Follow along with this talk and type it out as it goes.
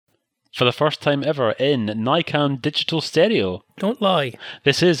for the first time ever in Nikon digital stereo. Don't lie.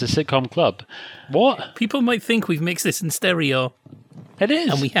 This is a Sitcom Club. What? People might think we've mixed this in stereo. It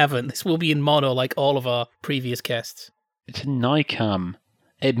is. And we haven't. This will be in mono like all of our previous casts. It's in Nikon.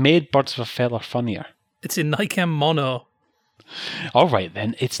 It made Birds of a Feather funnier. It's in Nikon mono. All right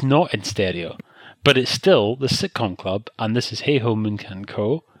then, it's not in stereo. But it's still the Sitcom Club, and this is Hey Ho Mooncat and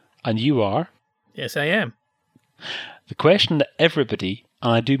Co. And you are? Yes, I am. The question that everybody,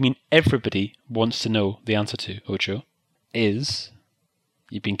 and I do mean everybody, wants to know the answer to, Ocho, is,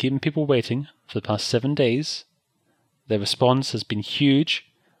 you've been keeping people waiting for the past 7 days. Their response has been huge.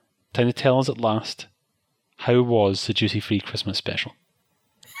 Time to tell us at last, how was the duty-free Christmas special?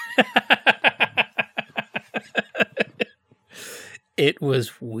 It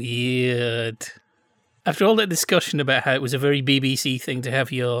was weird. After all that discussion about how it was a very BBC thing to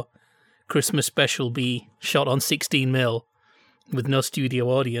have your Christmas special be shot on 16mm with no studio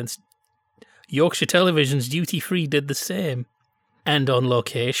audience, Yorkshire Television's Duty Free did the same. And on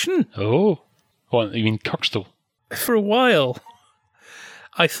location. Oh. What, you mean Kirkstall? For a while,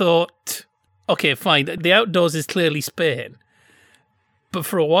 I thought, okay, fine, the outdoors is clearly Spain. But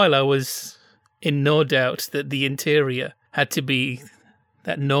for a while I was in no doubt that the interior had to be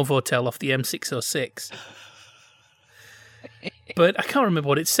that Novotel off the M606. But I can't remember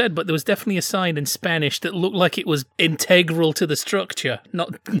what it said, but there was definitely a sign in Spanish that looked like it was integral to the structure,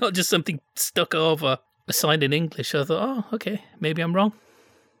 not just something stuck over. A sign in English. I thought, oh, okay, maybe I'm wrong.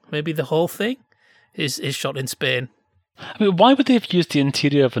 Maybe the whole thing is shot in Spain. I mean, why would they have used the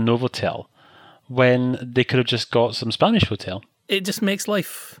interior of a Novotel when they could have just got some Spanish hotel? It just makes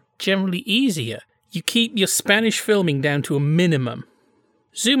life generally easier. You keep your Spanish filming down to a minimum.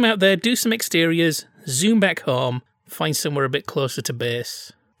 Zoom out there, do some exteriors, zoom back home, find somewhere a bit closer to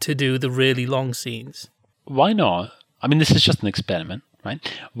base to do the really long scenes. Why not? I mean, this is just an experiment, right?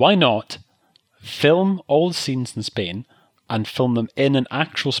 Why not film all the scenes in Spain and film them in an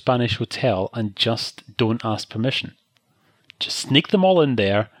actual Spanish hotel and just don't ask permission? Just sneak them all in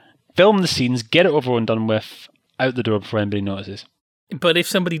there, film the scenes, get it over and done with, out the door before anybody notices. But if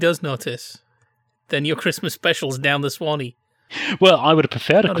somebody does notice, then your Christmas special's down the Swanee. Well, I would have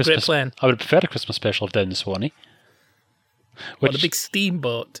preferred Not a great plan. I would have preferred a Christmas special of down the Swanee. What, a big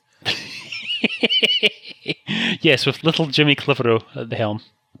steamboat. Yes, with little Jimmy Clitheroe at the helm.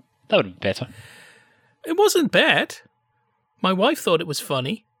 That would have been better. It wasn't bad. My wife thought it was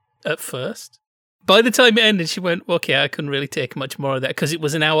funny at first. By the time it ended, she went, okay, I couldn't really take much more of that because it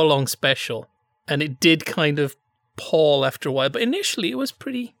was an hour-long special. And it did kind of pall after a while. But initially, it was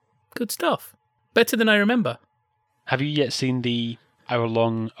pretty good stuff. Better than I remember. Have you yet seen the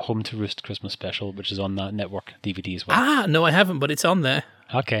hour-long Home to Roost Christmas special, which is on that network DVD as well? Ah, no, I haven't, but it's on there.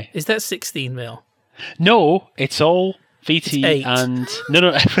 Okay. Is that 16mm? No, it's all VT It's 8. and...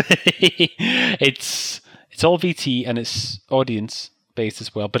 No. It's all VT and it's audience-based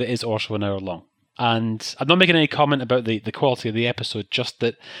as well, but it is also an hour long. And I'm not making any comment about the quality of the episode, just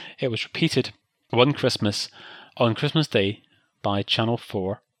that it was repeated one Christmas on Christmas Day by Channel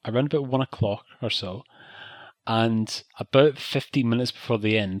 4 around about 1 o'clock or so. And about 15 minutes before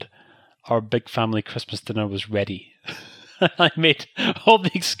the end, our big family Christmas dinner was ready. I made all the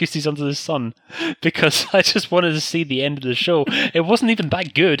excuses under the sun because I just wanted to see the end of the show. It wasn't even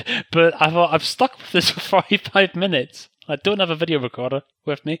that good, but I thought I've stuck with this for 45 minutes. I don't have a video recorder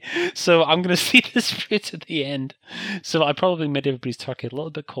with me, so I'm going to see this through to the end. So I probably made everybody's turkey a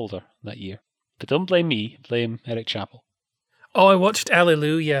little bit colder that year. But don't blame me, blame Eric Chappell. Oh, I watched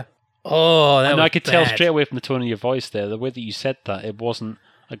Alleluia. Oh, that was I could tell bad. straight away from the tone of your voice there, the way that you said that, it wasn't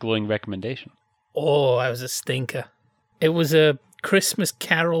a glowing recommendation. Oh, that was a stinker. It was a Christmas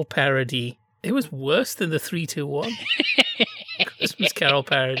Carol parody. It was worse than the 3-2-1 Christmas Carol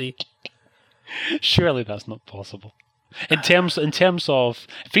parody. Surely that's not possible. In terms of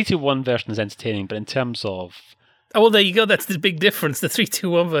 3-2-1 version is entertaining, but in terms of... Oh, well, there you go. That's the big difference. The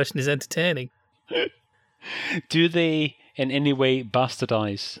 3-2-1 version is entertaining. Do they in any way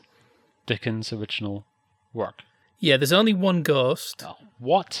bastardize Dickens' original work? Yeah, there's only one ghost. Oh,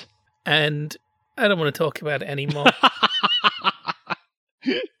 what? And I don't want to talk about it anymore.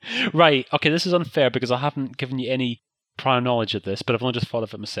 Right, okay, this is unfair because I haven't given you any prior knowledge of this, but I've only just thought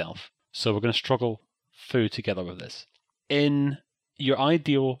of it myself. So we're going to struggle through together with this. In your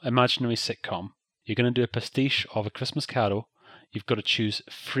ideal imaginary sitcom, you're going to do a pastiche of A Christmas Carol. You've got to choose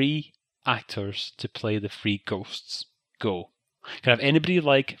 3 actors to play the 3 ghosts. Go. You can have anybody you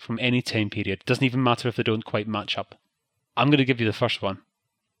like from any time period. Doesn't even matter if they don't quite match up. I'm going to give you the first one.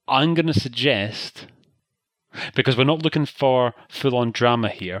 I'm going to suggest, because we're not looking for full-on drama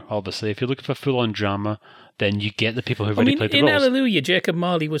here, obviously. If you're looking for full-on drama, then you get the people who've already played the in roles. Hallelujah, Jacob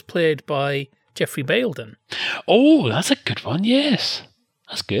Marley was played by Jeffrey Bailden. Oh, that's a good one, yes.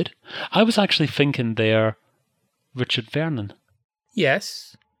 That's good. I was actually thinking there Richard Vernon.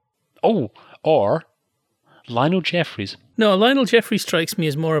 Yes. Oh, or Lionel Jeffries. No, Lionel Jeffries strikes me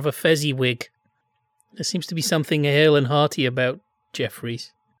as more of a Fezziwig. There seems to be something hale and hearty about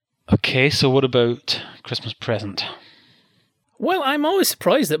Jeffries. Okay, so what about Christmas Present? Well, I'm always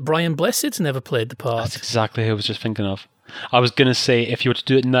surprised that Brian Blessed's never played the part. That's exactly who I was just thinking of. I was going to say, if you were to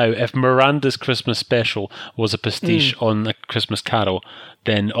do it now, if Miranda's Christmas special was a pastiche on A Christmas Carol,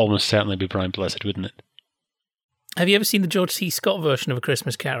 then almost certainly be Brian Blessed, wouldn't it? Have you ever seen the George C. Scott version of A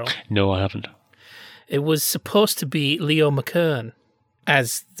Christmas Carol? No, I haven't. It was supposed to be Leo McKern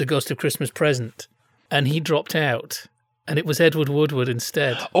as the Ghost of Christmas Present, and he dropped out, and it was Edward Woodward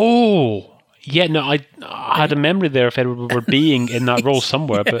instead. Oh, yeah, no, I had a memory there of Edward Woodward being in that role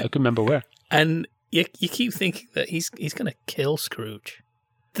somewhere, but I couldn't remember where. And you keep thinking that he's going to kill Scrooge.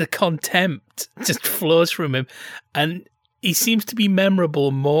 The contempt just flows from him, and he seems to be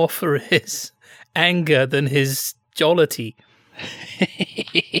memorable more for his anger than his jollity.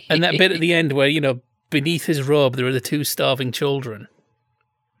 And that bit at the end where, beneath his robe there are the two starving children.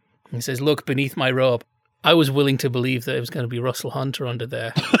 He says, "Look, beneath my robe." I was willing to believe that it was going to be Russell Hunter under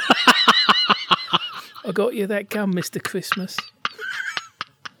there. I got you that gum, Mr. Christmas.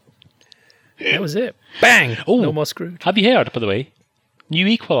 That was it. Bang! Oh, no more Scrooge. Have you heard, by the way, new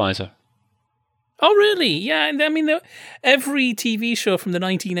Equalizer? Oh, really? Yeah, and I mean, every TV show from the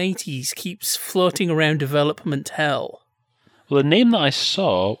 1980s keeps floating around development hell. Well, the name that I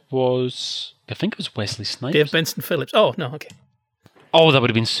saw was, I think it was Wesley Snipes. Dave Benson Phillips. Oh, no, okay. Oh, that would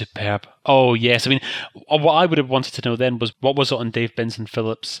have been superb. Oh, yes. I mean, what I would have wanted to know then was, what was it on Dave Benson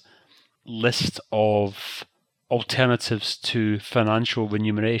Phillips' list of alternatives to financial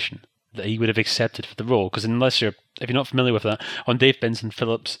remuneration that he would have accepted for the role? Because if you're not familiar with that, on Dave Benson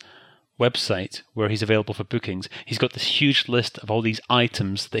Phillips' website, where he's available for bookings, he's got this huge list of all these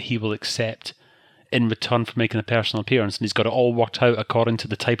items that he will accept in return for making a personal appearance, and he's got it all worked out according to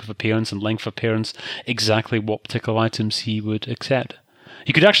the type of appearance and length of appearance, exactly what particular items he would accept.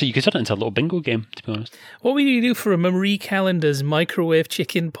 You could turn it into a little bingo game, to be honest. What would you do for a Marie Callender's microwave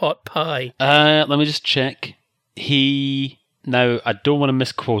chicken pot pie? Let me just check. Now, I don't want to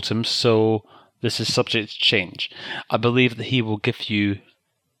misquote him, so this is subject to change. I believe that he will give you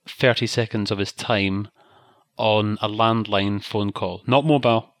 30 seconds of his time on a landline phone call. Not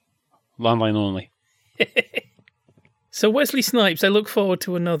mobile, landline only. So Wesley Snipes, I look forward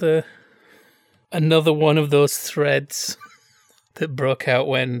to another one of those threads that broke out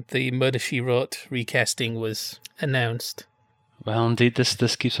when the Murder, She Wrote recasting was announced. Well, indeed,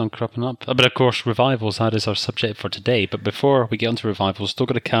 this keeps on cropping up. But of course, revivals, that is our subject for today. But before we get onto revivals, still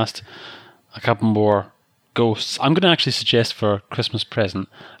got to cast a couple more ghosts. I'm going to actually suggest for Christmas Present,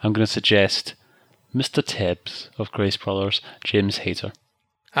 I'm going to suggest Mr. Tibbs of Grace Brothers, James Hayter.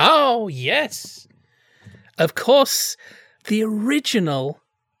 Oh, yes. Of course, the original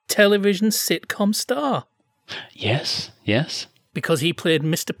television sitcom star. Yes. Because he played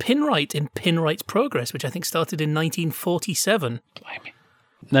Mr. Pinwright in Pinwright's Progress, which I think started in 1947. Blimey.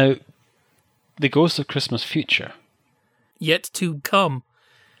 Now, the Ghost of Christmas Future. Yet to come.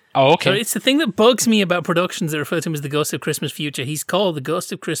 Oh, okay. So it's the thing that bugs me about productions that refer to him as the Ghost of Christmas Future. He's called the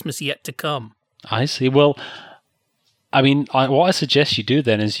Ghost of Christmas Yet to Come. I see. Well, I mean, what I suggest you do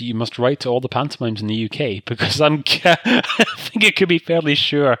then is you must write to all the pantomimes in the UK, because I think it could be fairly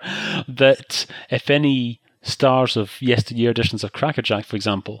sure that if any stars of yesteryear editions of Crackerjack, for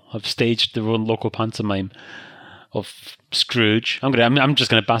example, have staged their own local pantomime of Scrooge, I'm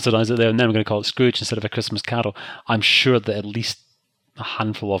just going to bastardize it there, and then I'm going to call it Scrooge instead of A Christmas Carol. I'm sure that at least a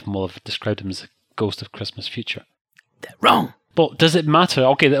handful of them will have described him as a Ghost of Christmas Future. They're wrong. But does it matter?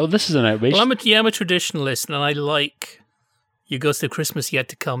 Okay, this is an outrage. Well, I'm a traditionalist, and I like your Ghost of Christmas Yet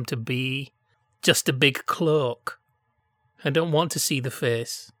to Come to be just a big cloak. I don't want to see the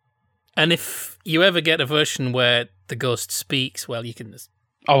face. And if you ever get a version where the ghost speaks, well, you can just...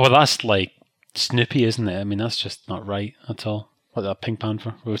 Oh, well, that's like Snoopy, isn't it? I mean, that's just not right at all. Like that Pink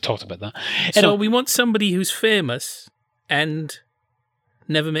Panther. We've talked about that. So we want somebody who's famous and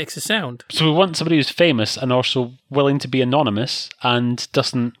never makes a sound. So we want somebody who's famous and also willing to be anonymous and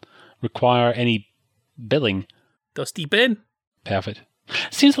doesn't require any billing. Dusty Bin. Perfect.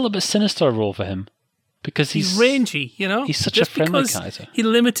 Seems a little bit sinister a role for him. Because he's rangy, you know? He's such Just a friendly because character. He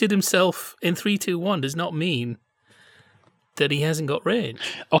limited himself in 3-2-1 does not mean that he hasn't got range.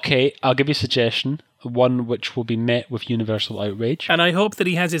 Okay, I'll give you a suggestion. One which will be met with universal outrage. And I hope that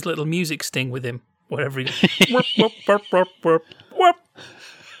he has his little music sting with him, wherever he... Whoop, whoop, whoop, whoop, whoop, whoop.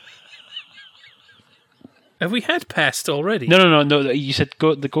 Have we had past already? No. You said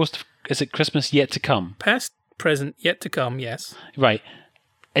the Ghost of... Is it Christmas Yet to Come? Past, present, yet to come, yes. Right.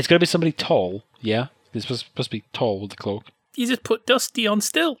 It's going to be somebody tall, yeah? It's supposed to be tall with the cloak. You just put Dusty on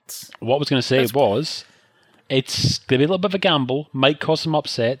stilts. What I was going to say was, it's going to be a little bit of a gamble, might cause some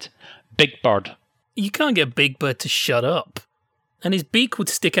upset. Big Bird. You can't get Big Bird to shut up. And his beak would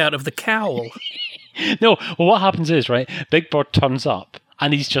stick out of the cowl. No, well, what happens is, right, Big Bird turns up,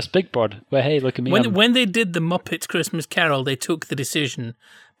 and he's just Big Bird. Well, hey, look at me. When they did the Muppets Christmas Carol, they took the decision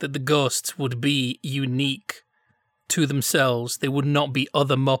that the ghosts would be unique to themselves. They would not be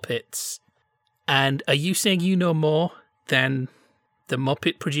other Muppets. And are you saying you know more than the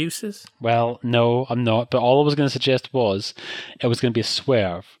Muppet producers? Well, no, I'm not. But all I was going to suggest was it was going to be a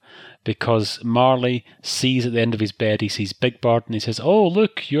swerve. Because Marley sees at the end of his bed, he sees Big Bird, and he says, "Oh,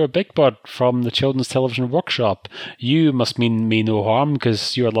 look, you're Big Bird from the Children's Television Workshop. You must mean me no harm,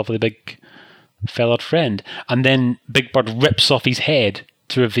 because you're a lovely big feathered friend." And then Big Bird rips off his head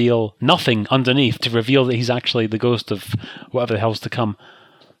to reveal nothing underneath, to reveal that he's actually the ghost of whatever the hell's to come.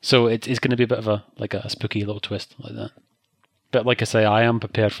 So it's going to be a bit of a spooky little twist like that. But like I say, I am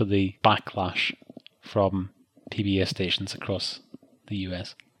prepared for the backlash from PBS stations across the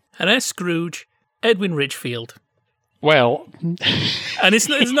US. And as Scrooge, Edwin Richfield. Well... and it's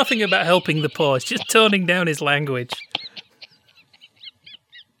nothing about helping the poor, it's just toning down his language.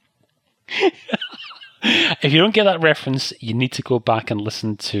 If you don't get that reference, you need to go back and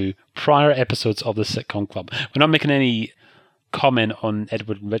listen to prior episodes of the Sitcom Club. We're not making any comment on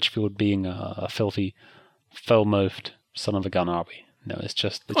Edwin Richfield being a filthy, foul-mouthed son of a gun, are we? No, it's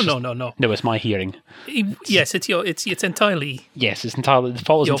just... No. No, it's my hearing. Yes, it's entirely... Yes, it's entirely... The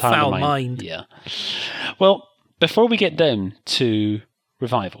fault is your entirely foul mine. mind. Yeah. Well, before we get down to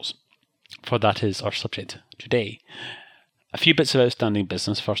revivals, for that is our subject today, a few bits of outstanding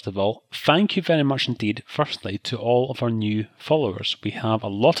business, first of all. Thank you very much indeed, firstly, to all of our new followers. We have a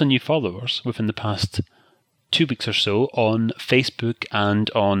lot of new followers within the past 2 weeks or so on Facebook and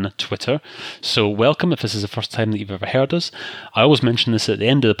on Twitter. So welcome if this is the first time that you've ever heard us. I always mention this at the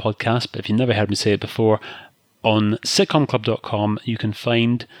end of the podcast, but if you've never heard me say it before, on sitcomclub.com you can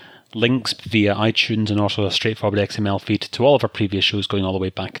find links via iTunes and also a straightforward XML feed to all of our previous shows going all the way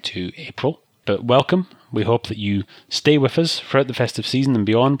back to April. But welcome. We hope that you stay with us throughout the festive season and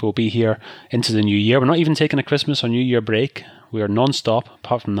beyond. We'll be here into the new year. We're not even taking a Christmas or New Year break. We are non-stop,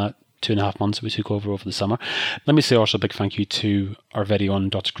 apart from that 2.5 months that we took over the summer. Let me say also a big thank you to our very own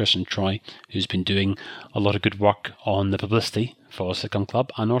Dr. Christian Troy, who's been doing a lot of good work on the publicity for Sitcom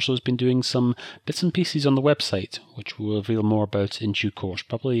Club, and also has been doing some bits and pieces on the website, which we'll reveal more about in due course,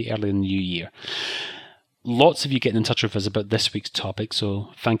 probably early in the new year. Lots of you getting in touch with us about this week's topic, so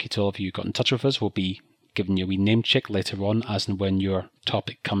thank you to all of you who got in touch with us. We'll be giving you a wee name check later on as and when your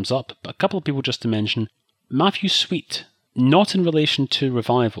topic comes up. But a couple of people just to mention. Matthew Sweet, not in relation to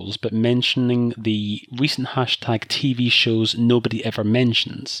revivals, but mentioning the recent hashtag TV shows nobody ever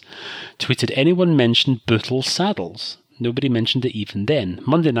mentions, tweeted, "Anyone mentioned Bootle Saddles? Nobody mentioned it even then.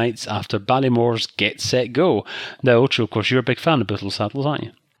 Monday nights after Ballymore's Get Set Go." Now, Ocho, of course, you're a big fan of Bootle Saddles, aren't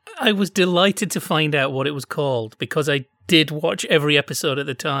you? I was delighted to find out what it was called, because I did watch every episode at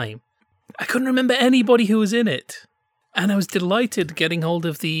the time. I couldn't remember anybody who was in it. And I was delighted getting hold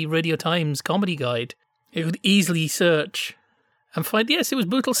of the Radio Times comedy guide. It would easily search and find, yes, it was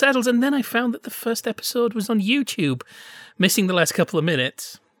Bootle Saddles. And then I found that the first episode was on YouTube, missing the last couple of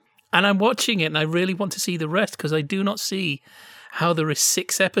minutes. And I'm watching it and I really want to see the rest, because I do not see how there is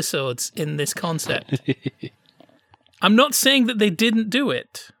 6 episodes in this concept. I'm not saying that they didn't do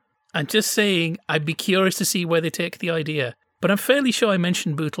it. I'm just saying I'd be curious to see where they take the idea. But I'm fairly sure I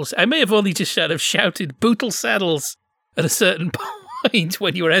mentioned Bootle. I may have only just shouted Bootle Saddles at a certain point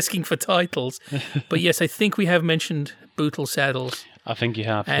when you were asking for titles. But yes, I think we have mentioned Bootle Saddles. I think you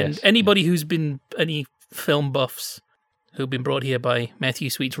have, and yes. Anybody who's been, any film buffs who've been brought here by Matthew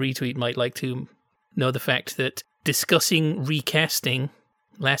Sweet's retweet might like to know the fact that discussing recasting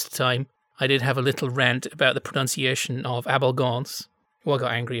last time, I did have a little rant about the pronunciation of Abalgons. Well, I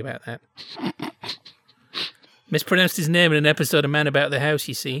got angry about that. Mispronounced his name in an episode of Man About the House,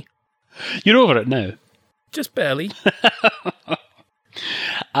 you see. You're over it now. Just barely.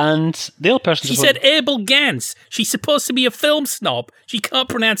 And the other person... She said Abel Gance. She's supposed to be a film snob. She can't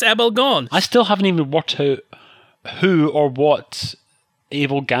pronounce Abel Gance. I still haven't even worked out who or what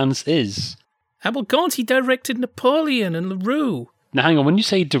Abel Gance is. Abel Gance, he directed Napoleon and LaRue. Now, hang on. When you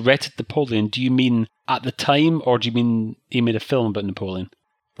say directed Napoleon, do you mean at the time, or do you mean he made a film about Napoleon?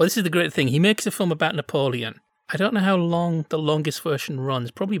 Well, this is the great thing. He makes a film about Napoleon. I don't know how long the longest version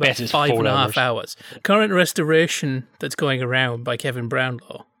runs. Probably about 5.5 hours. Current restoration that's going around by Kevin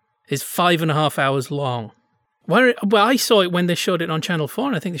Brownlow is 5.5 hours long. Well, I saw it when they showed it on Channel 4,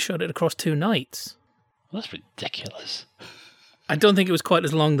 and I think they showed it across 2 nights. Well, that's ridiculous. I don't think it was quite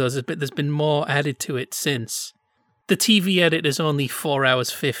as long, though. There's been more added to it since. The TV edit is only 4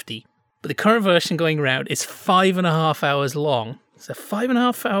 hours 50, but the current version going around is 5.5 hours long. It's a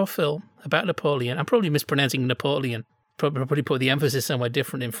 5.5 hour film about Napoleon. I'm probably mispronouncing Napoleon. Probably put the emphasis somewhere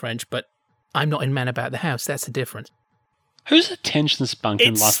different in French, but I'm not in Man About the House. That's the difference. Whose attention span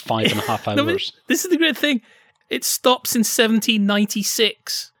can last 5.5 hours? No, this is the great thing. It stops in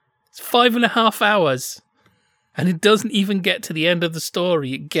 1796. It's 5.5 hours. And it doesn't even get to the end of the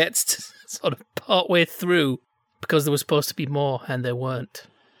story. It gets to sort of partway through because there was supposed to be more and there weren't.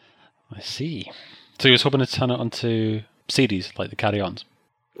 I see. So you was hoping to turn it onto series like the Carry-Ons?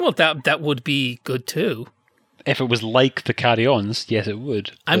 Well, that would be good too. If it was like the Carry-Ons, yes, it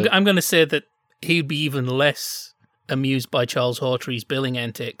would. I'm going to say that he'd be even less amused by Charles Hawtrey's billing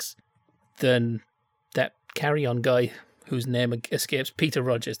antics than that Carry-On guy whose name escapes. Peter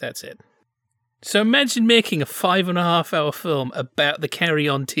Rogers, that's it. So imagine making a 5.5 hour film about the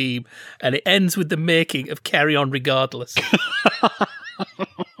Carry-On team, and it ends with the making of Carry-On Regardless.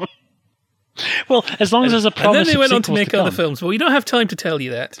 Well, as long as there's a promise. And then they went on to make other come. films. But we don't have time to tell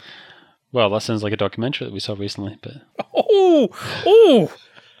you that. Well, that sounds like a documentary that we saw recently. But oh,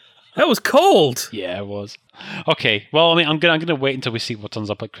 that was cold. Yeah, it was. Okay, well, I mean, I'm gonna wait until we see what turns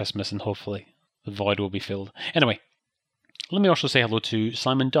up at Christmas, and hopefully the void will be filled. Anyway, let me also say hello to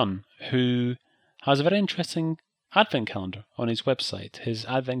Simon Dunn, who has a very interesting advent calendar on his website. His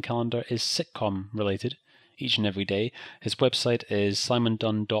advent calendar is sitcom related each and every day. His website is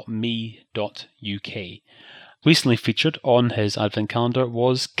simondunn.me.uk. Recently featured on his advent calendar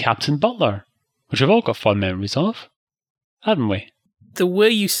was Captain Butler, which we've all got fond memories of, haven't we? The way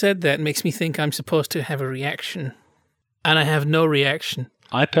you said that makes me think I'm supposed to have a reaction, and I have no reaction.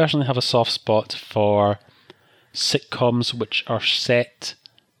 I personally have a soft spot for sitcoms which are set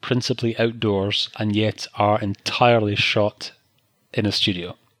principally outdoors and yet are entirely shot in a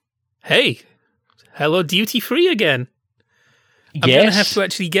studio. Hey, hello Duty Free again. I'm going to have to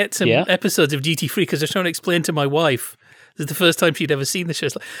actually get some episodes of Duty Free because I was trying to explain to my wife, this is the first time she'd ever seen the show.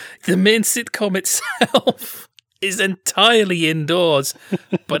 It's like, the main sitcom itself is entirely indoors,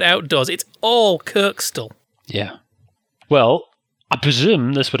 but outdoors. It's all Kirkstall. Yeah. Well, I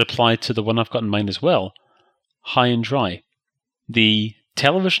presume this would apply to the one I've got in mind as well, High and Dry. The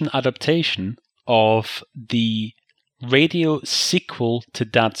television adaptation of the radio sequel to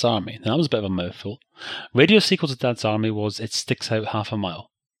Dad's Army. Now, that was a bit of a mouthful. Radio sequel to Dad's Army was It Sticks Out Half a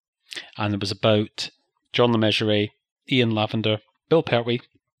Mile. And it was about John LeMessurier, Ian Lavender, Bill Pertwee.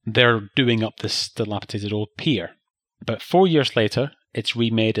 They're doing up this dilapidated old pier. About 4 years later, it's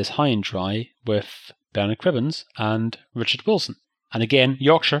remade as High and Dry with Bernard Cribbins and Richard Wilson. And again,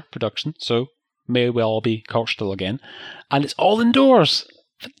 Yorkshire production, so may well be Kirkstall again. And it's all indoors.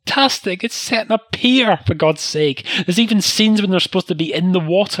 Fantastic. It's set in a pier, for God's sake. There's even scenes when they're supposed to be in the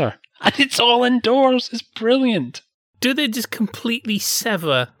water. And it's all indoors. It's brilliant. Do they just completely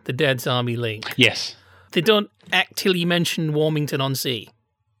sever the Dad's Army link? Yes. They don't actually mention Warmington-on-Sea?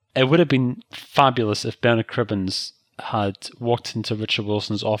 It would have been fabulous if Bernard Cribbins had walked into Richard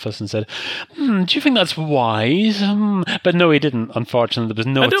Wilson's office and said, do you think that's wise? But no, he didn't, unfortunately. There was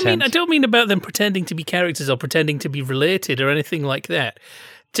no attempt. I don't mean about them pretending to be characters or pretending to be related or anything like that.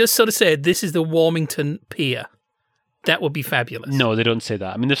 Just sort of say, this is the Warmington Pier. That would be fabulous. No, they don't say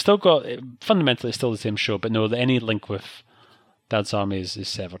that. I mean, they've still got, fundamentally, it's still the same show, but no, any link with Dad's Army is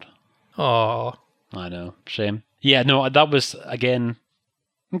severed. Oh, I know. Shame. Yeah, no, that was, again,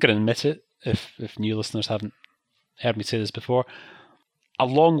 I'm going to admit it, if new listeners haven't heard me say this before.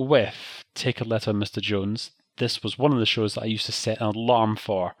 Along with Take a Letter, Mr. Jones, this was one of the shows that I used to set an alarm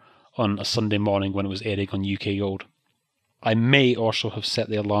for on a Sunday morning when it was airing on UK Gold. I may also have set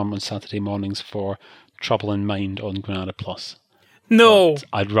the alarm on Saturday mornings for Trouble in Mind on Granada Plus. No. But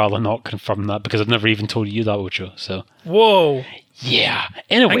I'd rather not confirm that because I've never even told you that, Ocho. So. Whoa. Yeah.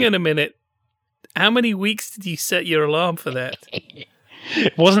 Anyway. Hang on a minute. How many weeks did you set your alarm for that?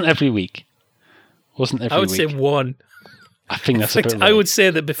 It wasn't every week. I would say one. I think that's about right. I would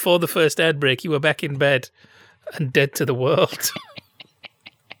say that before the first ad break, you were back in bed and dead to the world.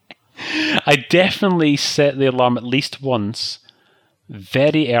 I definitely set the alarm at least once,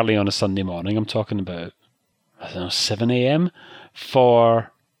 very early on a Sunday morning. I'm talking about, 7 a.m.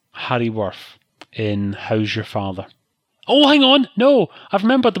 for Harry Worth in How's Your Father? Oh, hang on. No, I've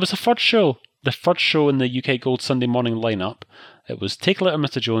remembered there was a third show. The third show in the UK Gold Sunday morning lineup. It was Take a Letter,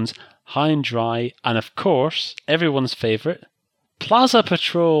 Mr. Jones, High and Dry, and of course, everyone's favourite, Plaza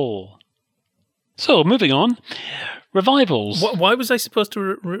Patrol. So, moving on. Revivals. Why was I supposed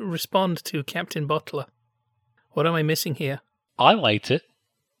to respond to Captain Butler? What am I missing here? I liked it.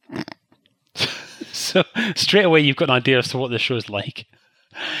 So straight away you've got an idea as to what the show's like.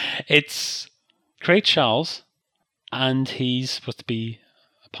 It's Craig Charles, and he's supposed to be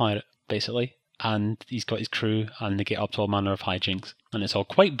a pirate, basically. And he's got his crew, and they get up to all manner of hijinks. And it's all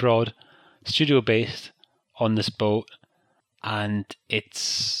quite broad, studio-based, on this boat. And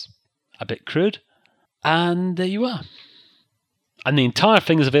it's a bit crude. And there you are. And the entire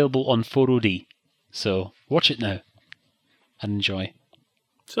thing is available on 4OD. So watch it now and enjoy.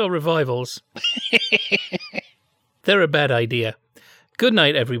 So revivals. They're a bad idea. Good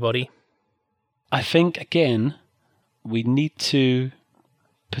night, everybody. I think, again, we need to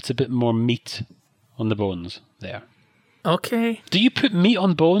put a bit more meat on the bones there. Okay. Do you put meat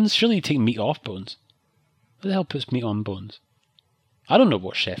on bones? Surely you take meat off bones. Who the hell puts meat on bones? I don't know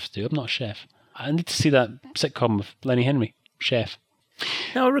what chefs do. I'm not a chef. I need to see that sitcom with Lenny Henry, chef.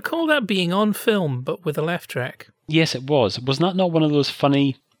 Now, I recall that being on film, but with a laugh track. Yes, it was. Was that not one of those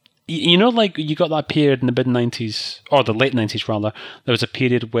funny... You know, like, you got that period in the mid-90s, or the late 90s, rather. There was a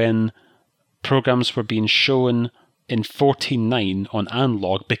period when programs were being shown in 14:9 on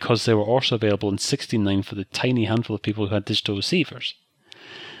analog because they were also available in 16:9 for the tiny handful of people who had digital receivers.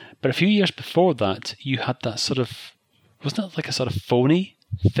 But a few years before that, you had that sort of... Wasn't that like a sort of phony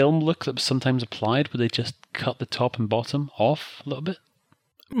film look that was sometimes applied, where they just cut the top and bottom off a little bit?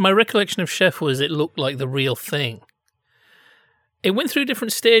 My recollection of Chef was it looked like the real thing. It went through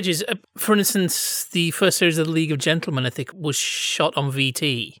different stages. For instance, the first series of The League of Gentlemen, I think, was shot on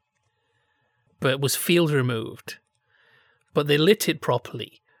VT, but was field removed. But they lit it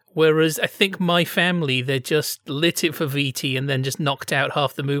properly. Whereas I think My Family, they just lit it for VT and then just knocked out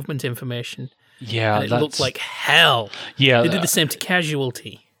half the movement information. Yeah, and it looked like hell. Yeah, they did the same to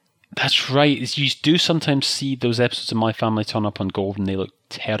Casualty. That's right. You do sometimes see those episodes of My Family turn up on Gold and they look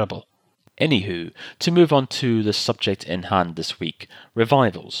terrible. Anywho, to move on to the subject in hand this week,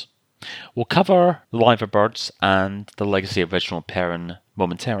 revivals. We'll cover Liver Birds and the legacy of Reginald Perrin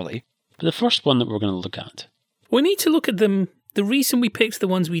momentarily. But the first one that we're going to look at... We need to look at them. The reason we picked the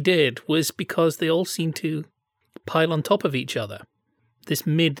ones we did was because they all seem to pile on top of each other. This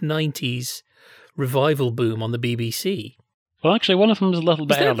mid-90s revival boom on the BBC. Well, actually, one of them was a little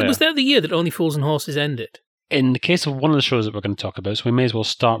bit earlier. Was that the year that Only Fools and Horses ended? In the case of one of the shows that we're going to talk about, so we may as well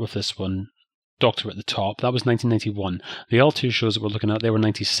start with this one, Doctor at the Top. That was 1991. The other two shows that we're looking at, they were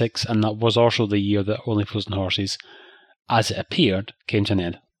 96, and that was also the year that Only Fools and Horses, as it appeared, came to an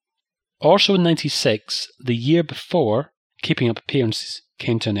end. Also in 96, the year before, Keeping Up Appearances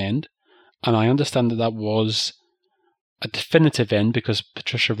came to an end, and I understand that that was a definitive end because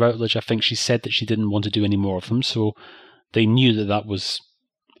Patricia Routledge, I think she said that she didn't want to do any more of them, so they knew that that was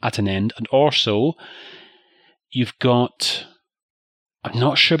at an end. And also, you've got... I'm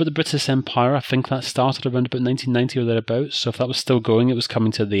not sure about the British Empire. I think that started around about 1990 or thereabouts. So if that was still going, it was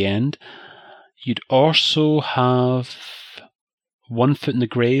coming to the end. You'd also have One Foot in the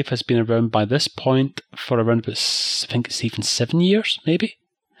Grave has been around by this point for around about, I think it's even 7 years, maybe.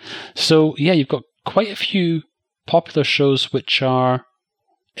 So yeah, you've got quite a few popular shows which are,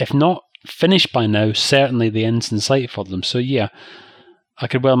 if not finished by now, certainly the end's in sight for them. So yeah, I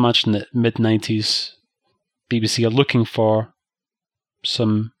could well imagine that mid-90s BBC are looking for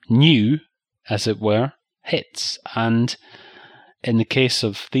some new, as it were, hits. And in the case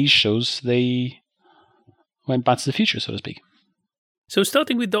of these shows, they went back to the future, so to speak. So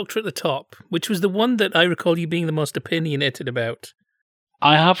starting with Doctor at the Top, which was the one that I recall you being the most opinionated about.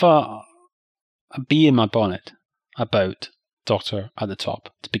 I have a bee in my bonnet about Doctor at the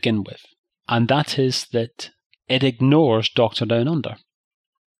Top to begin with, and that is that it ignores Doctor Down Under.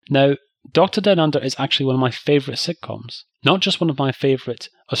 Now, Doctor Down Under is actually one of my favourite sitcoms. Not just one of my favourite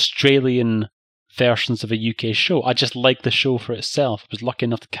Australian versions of a UK show. I just like the show for itself. I was lucky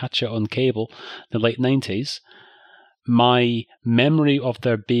enough to catch it on cable in the late 90s. My memory of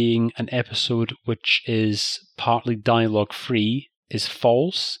there being an episode which is partly dialogue free is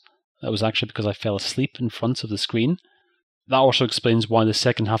false. That was actually because I fell asleep in front of the screen. That also explains why the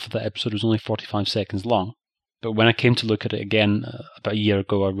second half of that episode was only 45 seconds long. But when I came to look at it again about a year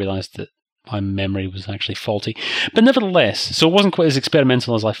ago, I realised that my memory was actually faulty. But nevertheless, so it wasn't quite as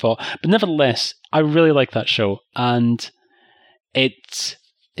experimental as I thought, but nevertheless, I really like that show, and it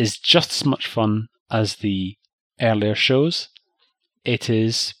is just as much fun as the earlier shows. It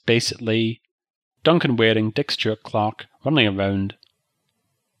is basically Duncan Waring, Dick Stewart Clark running around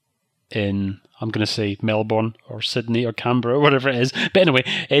in, I'm going to say Melbourne or Sydney or Canberra or whatever it is. But anyway,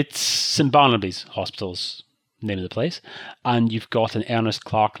 it's St Barnaby's Hospital's name of the place, and you've got an Ernest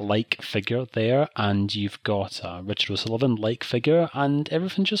Clark-like figure there, and you've got a Richard O'Sullivan-like figure, and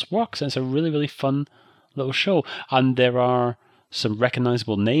everything just works, and it's a really, really fun little show. And there are some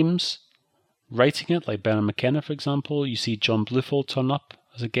recognisable names writing it, like Bernard McKenna, for example. You see John Bluthal turn up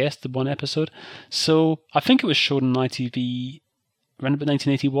as a guest in one episode. So I think it was shown on ITV around about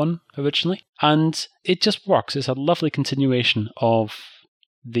 1981 originally. And it just works. It's a lovely continuation of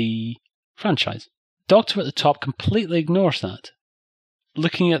the franchise. Doctor at the Top completely ignores that.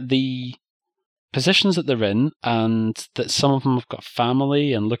 Looking at the positions that they're in, and that some of them have got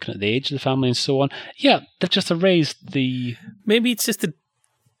family, and looking at the age of the family and so on, yeah, they've just erased the... Maybe it's just to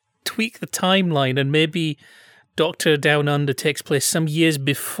tweak the timeline, and maybe Doctor Down Under takes place some years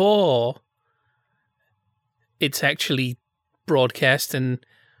before it's actually broadcast, and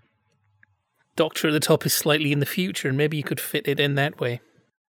Doctor at the Top is slightly in the future, and maybe you could fit it in that way.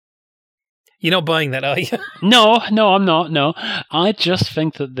 You're not buying that, are you? No, I'm not, no. I just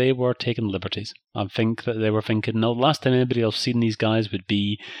think that they were taking liberties. I think that they were thinking, no, the last time anybody else seen these guys would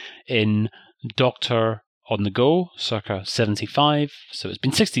be in Doctor on the Go, circa 75. So it's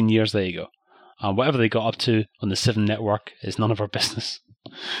been 16 years, there you go. Whatever they got up to on the 7 network is none of our business.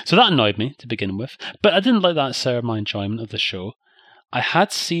 So that annoyed me to begin with. But I didn't let that sour my enjoyment of the show. I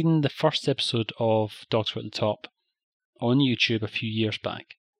had seen the first episode of Doctor at the Top on YouTube a few years back.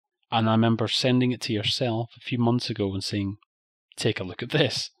 And I remember sending it to yourself a few months ago and saying, take a look at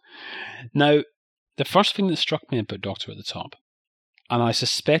this. Now, the first thing that struck me about Doctor at the Top, and I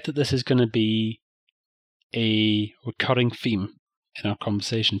suspect that this is going to be a recurring theme in our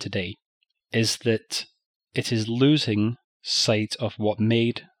conversation today, is that it is losing sight of what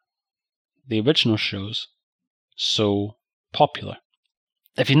made the original shows so popular.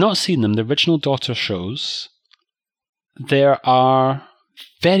 If you've not seen them, the original Doctor shows, there are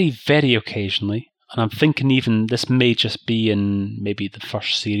very, very occasionally, and I'm thinking even this may just be in maybe the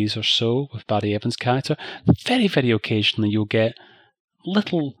first series or so with Barry Evans' character, very, very occasionally you'll get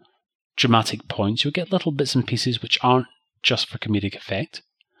little dramatic points, you'll get little bits and pieces which aren't just for comedic effect.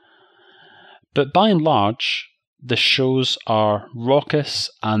 But by and large, the shows are raucous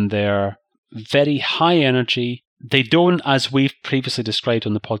and they're very high energy. They don't, as we've previously described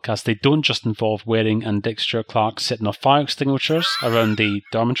on the podcast, they don't just involve Waring and Dick Stewart Clark sitting on fire extinguishers around the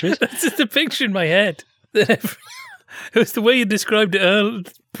dormitories. That's just a picture in my head. It was the way you described it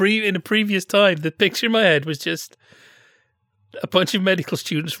in a previous time. The picture in my head was just a bunch of medical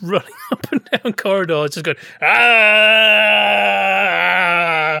students running up and down corridors, just going, ah!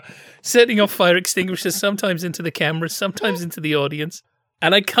 Setting off fire extinguishers, sometimes into the cameras, sometimes into the audience.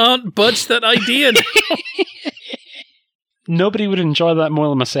 And I can't budge that idea now. Nobody would enjoy that more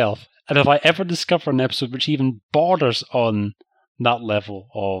than myself. And if I ever discover an episode which even borders on that level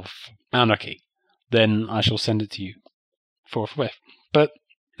of anarchy, then I shall send it to you forthwith. But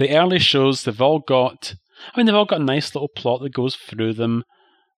the early shows, they've all got a nice little plot that goes through them.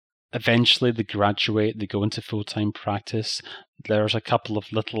 Eventually they graduate, they go into full-time practice. There's a couple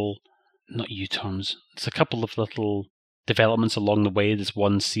of little, not U-turns, it's a couple of little developments along the way. There's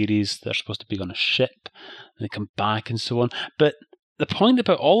one series they're supposed to be on a ship, and they come back and so on. But the point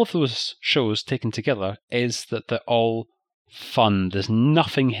about all of those shows taken together is that they're all fun. There's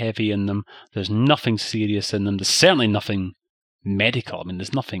nothing heavy in them. There's nothing serious in them. There's certainly nothing medical. I mean,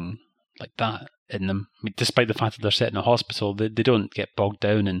 there's nothing like that in them. I mean, despite the fact that they're set in a hospital, they don't get bogged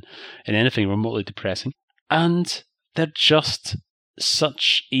down in anything remotely depressing. And they're just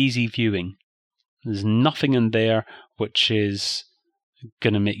such easy viewing. There's nothing in there which is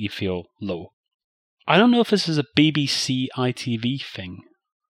going to make you feel low. I don't know if this is a BBC ITV thing,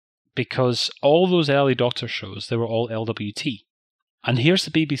 because all those early Doctor shows, they were all LWT. And here's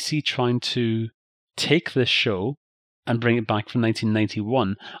the BBC trying to take this show and bring it back from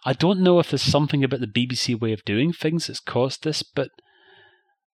 1991. I don't know if there's something about the BBC way of doing things that's caused this, but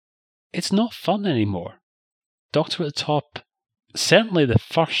it's not fun anymore. Doctor at the Top, certainly the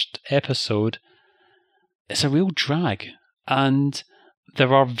first episode, it's a real drag, and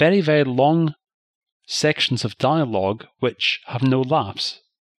there are very, very long sections of dialogue which have no laughs,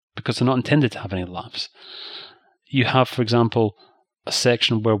 because they're not intended to have any laughs. You have, for example, a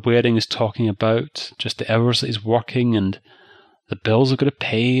section where Waring is talking about just the hours that he's working and the bills are going to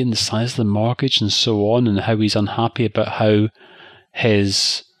pay and the size of the mortgage and so on, and how he's unhappy about how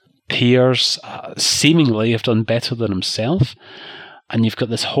his peers seemingly have done better than himself. And you've got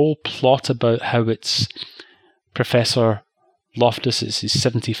this whole plot about how it's Professor Loftus, it's his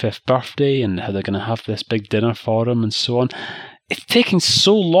 75th birthday, and how they're going to have this big dinner for him and so on. It's taking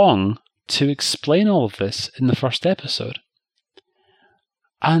so long to explain all of this in the first episode.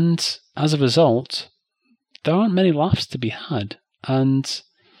 And as a result, there aren't many laughs to be had. And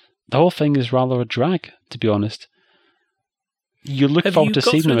the whole thing is rather a drag, to be honest. You look forward to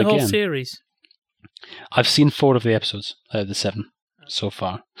seeing them again. Have you got through the whole series? I've seen 4 of the episodes out of the 7 so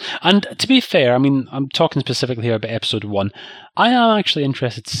far. And to be fair, I mean, I'm talking specifically here about episode 1. I am actually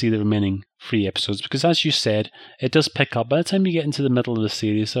interested to see the remaining 3 episodes because, as you said, it does pick up. By the time you get into the middle of the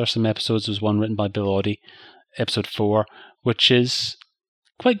series, there are some episodes. There's one written by Bill Oddie, episode 4, which is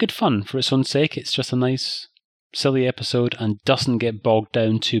quite good fun for its own sake. It's just a nice, silly episode and doesn't get bogged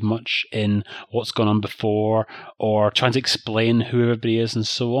down too much in what's gone on before or trying to explain who everybody is and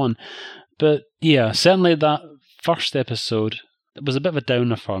so on. But yeah, certainly that first episode was a bit of a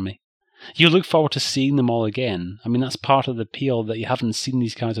downer for me. You look forward to seeing them all again. I mean, that's part of the appeal, that you haven't seen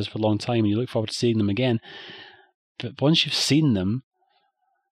these characters for a long time and you look forward to seeing them again. But once you've seen them,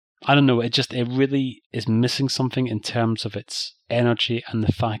 I don't know, it really is missing something in terms of its energy and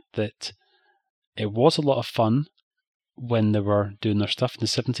the fact that it was a lot of fun when they were doing their stuff in the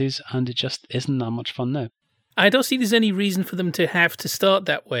 70s, and it just isn't that much fun now. I don't see there's any reason for them to have to start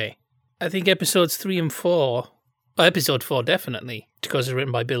that way. I think episodes 3 and 4, episode 4 definitely, because it's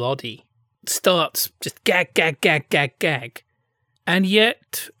written by Bill Oddie, starts just gag, gag, gag, gag, gag. And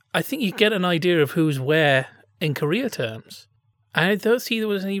yet, I think you get an idea of who's where in career terms. I don't see there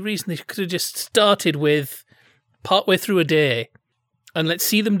was any reason they could have just started with partway through a day and let's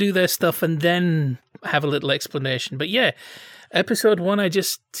see them do their stuff and then have a little explanation. But yeah, episode 1, I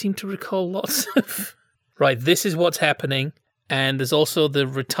just seem to recall lots of, right, this is what's happening. And there's also the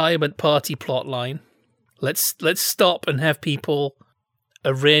retirement party plot line. Let's stop and have people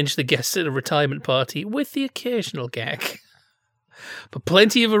arrange the guests at a retirement party with the occasional gag. But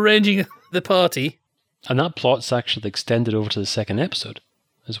plenty of arranging the party. And that plot's actually extended over to the second episode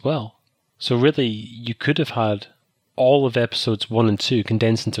as well. So really, you could have had all of episodes 1 and 2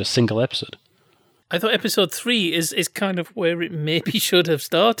 condensed into a single episode. I thought episode 3 is kind of where it maybe should have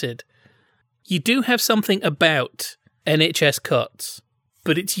started. You do have something about NHS cuts,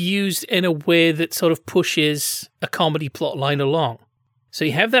 but it's used in a way that sort of pushes a comedy plot line along. So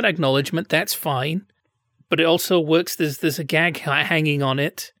you have that acknowledgement, that's fine, but it also works, there's a gag hanging on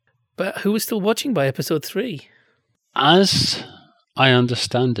it. But who was still watching by episode 3? As I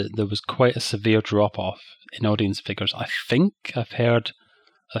understand it, there was quite a severe drop-off in audience figures. I think I've heard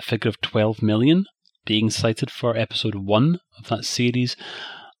a figure of 12 million being cited for episode 1 of that series,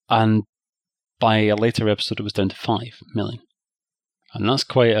 and by a later episode it was down to 5 million. And that's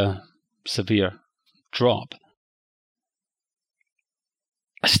quite a severe drop.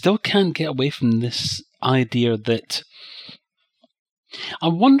 I still can't get away from this idea that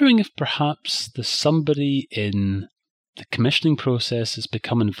I'm wondering if perhaps there's somebody in the commissioning process has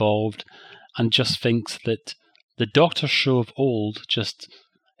become involved and just thinks that the Doctor show of old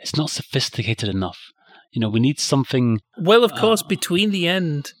it's not sophisticated enough. You know, we need something... Well, of course, between the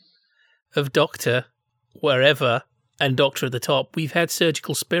end of Doctor, wherever, and Doctor at the top, we've had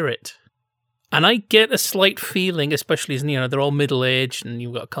Surgical Spirit. And I get a slight feeling, especially as, they're all middle-aged and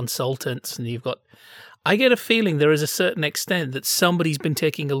you've got consultants and you've got... I get a feeling there is a certain extent that somebody's been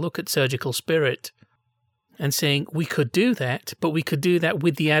taking a look at Surgical Spirit and saying, we could do that, but we could do that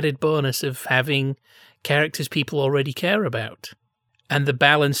with the added bonus of having characters people already care about. And the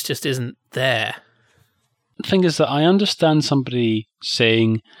balance just isn't there. The thing is that I understand somebody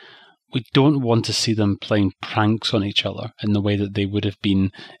saying we don't want to see them playing pranks on each other in the way that they would have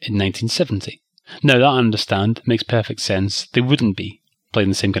been in 1970. Now, that I understand. It makes perfect sense. They wouldn't be playing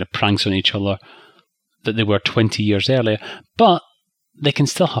the same kind of pranks on each other that they were 20 years earlier, but they can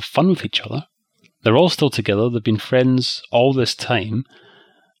still have fun with each other. They're all still together. They've been friends all this time,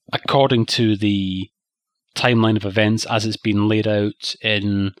 according to the timeline of events as it's been laid out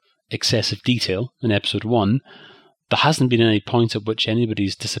in excessive detail in episode 1. There hasn't been any point at which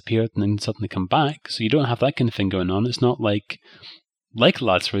anybody's disappeared and then suddenly come back, so you don't have that kind of thing going on. It's not like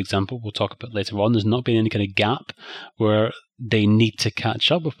Lads, for example, we'll talk about later on, there's not been any kind of gap where they need to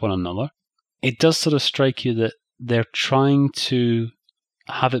catch up with one another. It does sort of strike you that they're trying to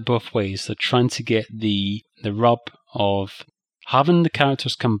have it both ways. They're trying to get the rub of having the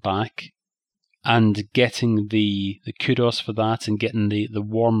characters come back and getting the kudos for that and getting the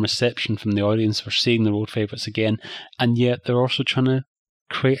warm reception from the audience for seeing their old favourites again, and yet they're also trying to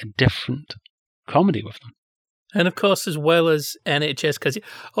create a different comedy with them. And of course, as well as NHS, because,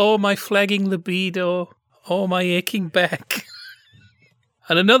 oh, my flagging libido, oh, my aching back.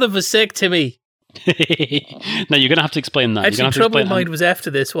 And another vasectomy. Now, you're going to have to explain that. Actually, Trouble in Mind was after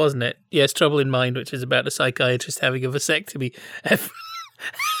this, wasn't it? Yes, Trouble in Mind, which is about a psychiatrist having a vasectomy. I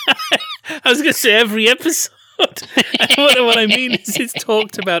was going to say every episode. What I mean is it's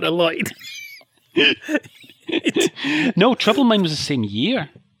talked about a lot. No, Trouble in Mind was the same year.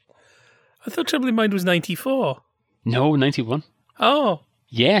 I thought Trouble in Mind was 94. No, 91. Oh.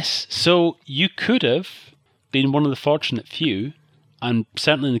 Yes, so you could have been one of the fortunate few, and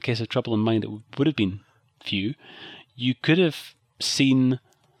certainly in the case of Trouble in Mind, it would have been few. You could have seen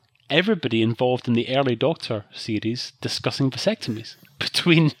everybody involved in the early Doctor series discussing vasectomies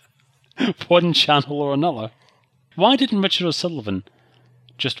between one channel or another. Why didn't Richard O'Sullivan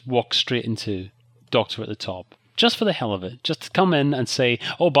just walk straight into Doctor at the Top? Just for the hell of it. Just to come in and say,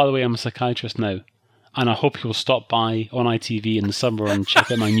 oh, by the way, I'm a psychiatrist now. And I hope you'll stop by on ITV in the summer and check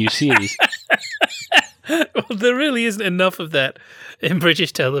out my new series. Well, there really isn't enough of that in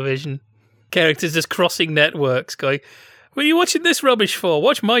British television. Characters just crossing networks going, what are you watching this rubbish for?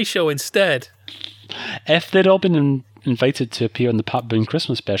 Watch my show instead. If they'd all been invited to appear on the Pat Boone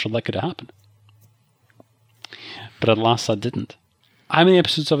Christmas special, that could have happened. But alas, that didn't. How many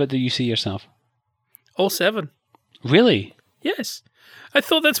episodes of it did you see yourself? All 7. Really? Yes. I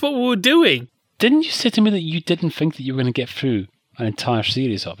thought that's what we were doing. Didn't you say to me that you didn't think that you were going to get through an entire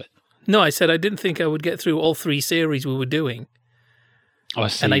series of it? No, I said I didn't think I would get through all 3 series we were doing. Oh, I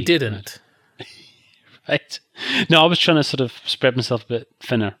see. And I didn't. Right. No, I was trying to sort of spread myself a bit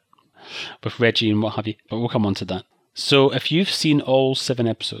thinner with Reggie and what have you, but we'll come on to that. So if you've seen all 7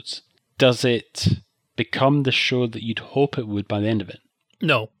 episodes, does it become the show that you'd hope it would by the end of it?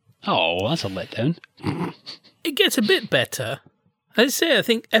 No. Oh, that's a letdown. It gets a bit better. As I say, I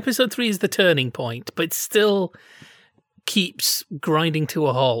think episode 3 is the turning point, but it still keeps grinding to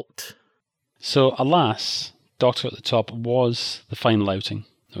a halt. So, alas, Doctor at the Top was the final outing.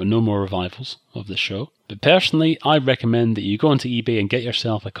 There were no more revivals of the show. But personally, I recommend that you go onto eBay and get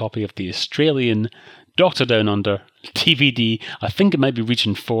yourself a copy of the Australian Doctor Down Under DVD. I think it might be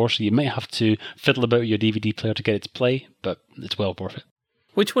region 4, so you might have to fiddle about with your DVD player to get it to play, but it's well worth it.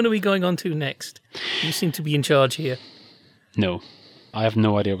 Which one are we going on to next? You seem to be in charge here. No, I have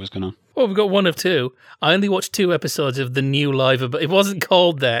no idea what's going on. Well, we've got one of 2. I only watched 2 episodes of The New Liverbirds. It wasn't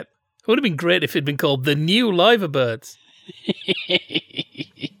called that. It would have been great if it had been called The New Liverbirds.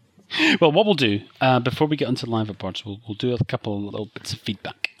 Well, what we'll do, before we get onto Liverbirds, we'll do a couple of little bits of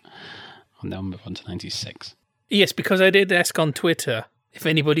feedback. And then we'll move on to 96. Yes, because I did ask on Twitter if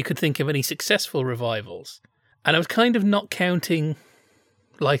anybody could think of any successful revivals. And I was kind of not counting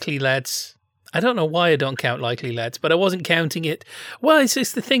Likely Lads. I don't know why I don't count Likely Lads, but I wasn't counting it. Well, it's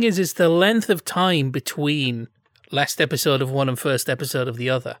just the thing is the length of time between last episode of one and first episode of the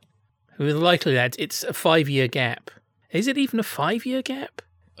other. With Likely Lads, it's a 5-year gap. Is it even a 5-year gap?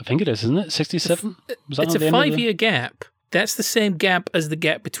 I think it is, isn't it? 67? It's a 5-year gap. That's the same gap as the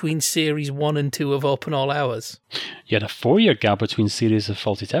gap between series 1 and 2 of Open All Hours. You had a 4-year gap between series of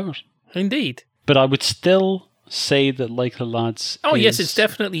Fawlty Towers. Indeed. But I would still say that Likely Lads yes, it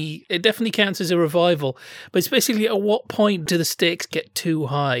definitely counts as a revival. But it's basically at what point do the stakes get too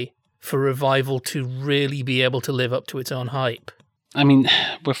high for revival to really be able to live up to its own hype? I mean,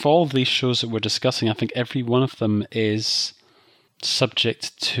 with all of these shows that we're discussing, I think every one of them is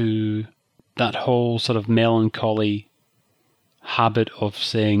subject to that whole sort of melancholy habit of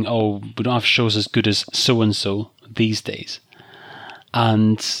saying, oh, we don't have shows as good as so-and-so these days.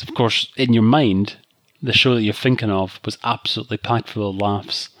 And, of course, in your mind, the show that you're thinking of was absolutely packed full of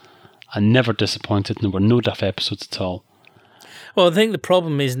laughs and never disappointed, and there were no duff episodes at all. Well, I think the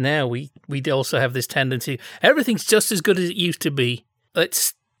problem is now we also have this tendency, everything's just as good as it used to be.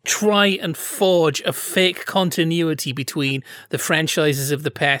 Let's try and forge a fake continuity between the franchises of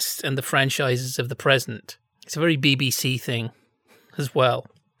the past and the franchises of the present. It's a very BBC thing as well.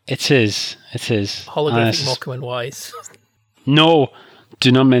 It is. Holographic Morecambe Wise. No,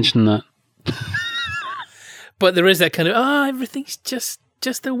 do not mention that. But there is that kind of, everything's just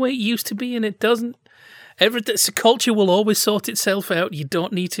the way it used to be, and it doesn't. Culture will always sort itself out. You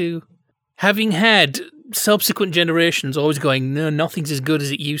don't need to. Having had subsequent generations always going, no, nothing's as good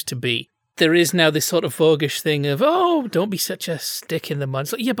as it used to be. There is now this sort of voguish thing of, don't be such a stick in the mud.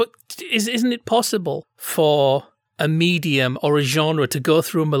 It's like, yeah, but isn't it possible for a medium or a genre to go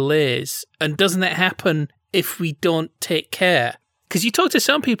through a malaise? And doesn't that happen if we don't take care? Because you talk to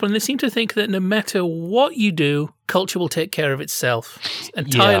some people and they seem to think that no matter what you do, culture will take care of itself. It's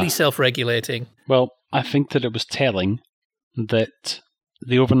entirely self-regulating. Well, I think that it was telling that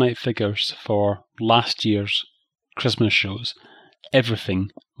the overnight figures for last year's Christmas shows,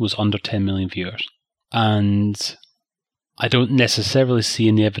 everything was under 10 million viewers. And I don't necessarily see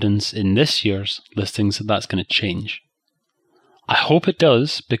any evidence in this year's listings that that's going to change. I hope it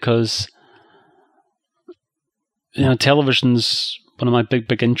does, because television's one of my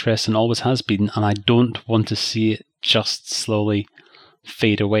big interests and always has been, and I don't want to see it just slowly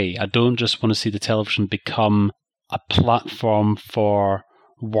fade away. I don't just want to see the television become a platform for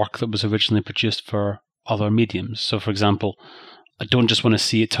work that was originally produced for other mediums. So, for example, I don't just want to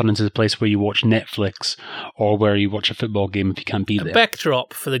see it turn into the place where you watch Netflix or where you watch a football game if you can't be there. A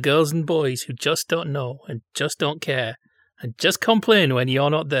backdrop for the girls and boys who just don't know and just don't care and just complain when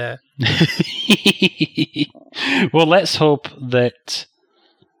you're not there. Well, let's hope that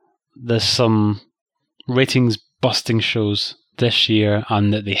there's some ratings busting shows this year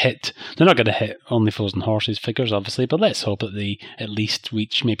and that they're not going to hit Only Fools and Horses figures, obviously, but let's hope that they at least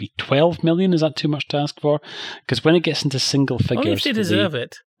reach maybe 12 million. Is that too much to ask for? Because when it gets into single figures... Only if they deserve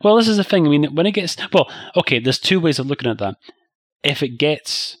it. Well, this is the thing. I mean, when it gets... Well, okay, there's two ways of looking at that. If it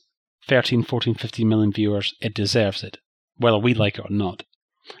gets 13, 14, 15 million viewers, it deserves it, whether we like it or not.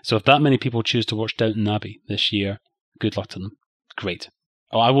 So if that many people choose to watch Downton Abbey this year, good luck to them. Great.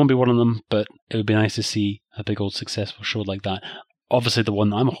 Oh, I won't be one of them, but it would be nice to see a big old successful show like that. Obviously, the one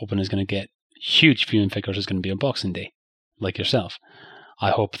that I'm hoping is going to get huge viewing figures is going to be on Boxing Day, like yourself.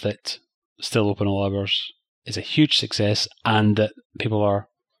 I hope that Still Open All Hours is a huge success and that people are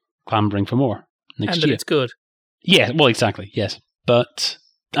clambering for more next year. And that it's good. Yeah, well, exactly, yes. But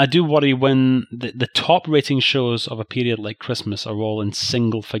I do worry when the top rating shows of a period like Christmas are all in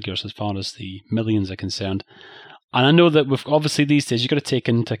single figures as far as the millions are concerned. And I know that with obviously these days you've got to take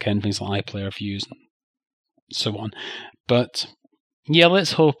into account things like iPlayer views and so on. But yeah,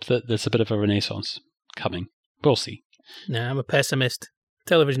 let's hope that there's a bit of a renaissance coming. We'll see. Nah, I'm a pessimist.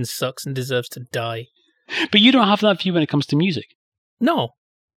 Television sucks and deserves to die. But you don't have that view when it comes to music. No.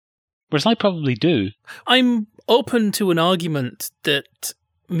 Whereas I probably do. I'm open to an argument that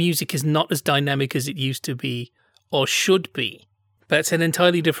music is not as dynamic as it used to be or should be. That's an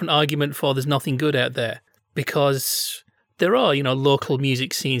entirely different argument for there's nothing good out there. Because there are, local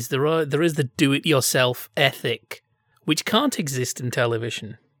music scenes. There is the do-it-yourself ethic, which can't exist in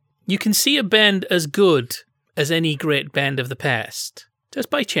television. You can see a band as good as any great band of the past. Just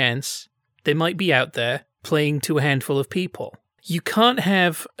by chance, they might be out there playing to a handful of people. You can't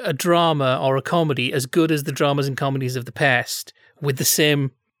have a drama or a comedy as good as the dramas and comedies of the past with the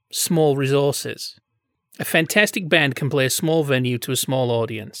same small resources. A fantastic band can play a small venue to a small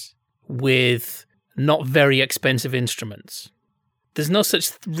audience with not very expensive instruments. There's no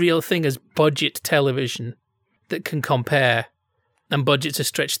such real thing as budget television that can compare, and budgets are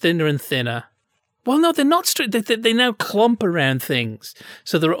stretched thinner and thinner. Well, no, they're not they now clump around things.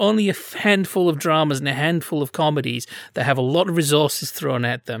 So there are only a handful of dramas and a handful of comedies that have a lot of resources thrown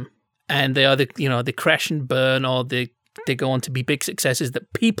at them, and they either they crash and burn, or they go on to be big successes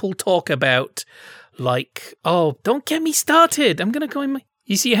that people talk about. Like, oh, don't get me started. I'm going to go in my...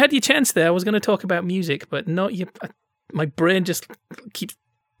 You see, you had your chance there. I was going to talk about music, but no, my brain just keeps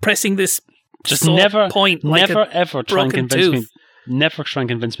pressing this just never point. Never ever try and convince tooth. me. Never try and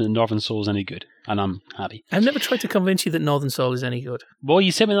convince me that Northern Soul is any good, and I'm happy. I've never tried to convince you that Northern Soul is any good. Well,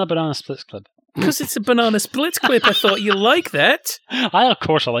 you sent me that Banana Splits clip. Because it's a Banana Splits clip. I thought you like that. Of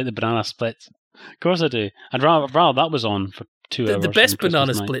course I like the Banana Splits. Of course I do. I'd rather that was on for 2 hours. The best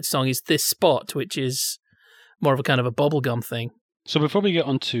Banana Split song is This Spot, which is more of a kind of a bubblegum thing. So before we get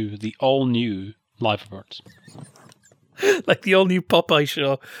on to the all-new Live Birds. Like the all-new Popeye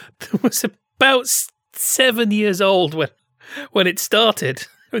show that was about 7 years old when it started,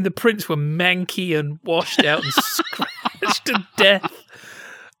 when the prints were manky and washed out and scratched to death.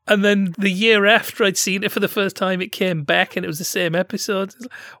 And then the year after I'd seen it for the first time, it came back and it was the same episode.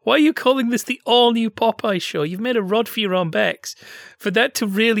 Why are you calling this the all-new Popeye show? You've made a rod for your own backs. For that to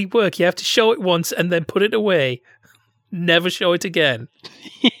really work, you have to show it once and then put it away. Never show it again.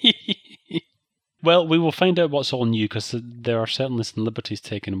 Well, we will find out what's all new, because there are certainly some liberties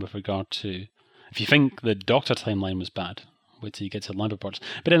taken with regard to... If you think the Doctor timeline was bad, wait till you get to the Live Birds.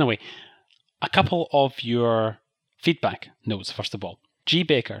 But anyway, a couple of your feedback notes, first of all. G.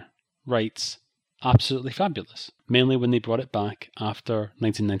 Baker writes, absolutely fabulous, mainly when they brought it back after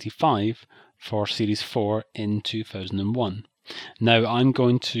 1995 for Series 4 in 2001. Now, I'm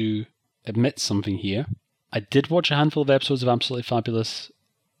going to admit something here. I did watch a handful of episodes of Absolutely Fabulous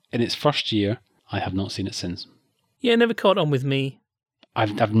in its first year. I have not seen it since. Yeah, never caught on with me. I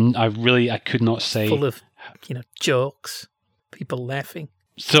could not say... Full of, jokes, people laughing.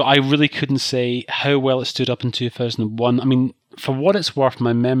 So I really couldn't say how well it stood up in 2001. I mean, for what it's worth,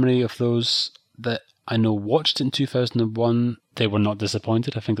 my memory of those that I know watched it in 2001, they were not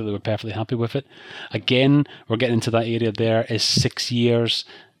disappointed. I think that they were perfectly happy with it. Again, we're getting into that area there. Is 6 years,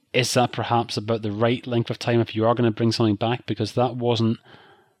 is that perhaps about the right length of time if you are going to bring something back? Because that wasn't...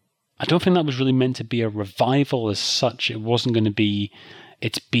 I don't think that was really meant to be a revival as such. It wasn't going to be...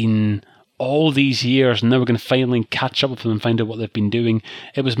 It's been... all these years, and now we're going to finally catch up with them and find out what they've been doing.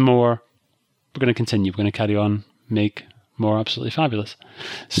 It was more, we're going to continue, we're going to carry on, make more Absolutely Fabulous.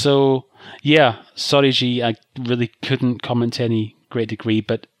 So, yeah, sorry, G, I really couldn't comment to any great degree,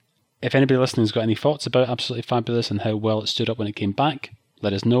 but if anybody listening has got any thoughts about Absolutely Fabulous and how well it stood up when it came back,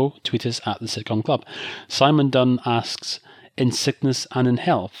 let us know. Tweet us at the Sitcom Club. Simon Dunn asks, in sickness and in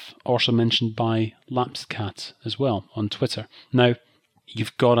health, also mentioned by Lapsed Cat as well on Twitter. Now,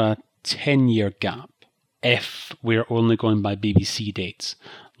 you've got a 10-year gap if we're only going by BBC dates.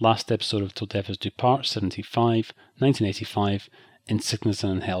 Last episode of Till Death Us Do Part, 75, 1985, in sickness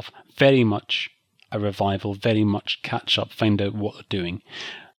and in health. Very much a revival, very much catch up, find out what they're doing.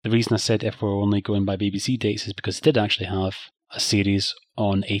 The reason I said if we're only going by BBC dates is because it did actually have a series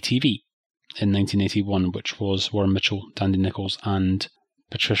on ATV in 1981, which was Warren Mitchell, Dandy Nichols, and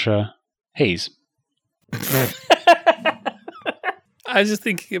Patricia Hayes. I was just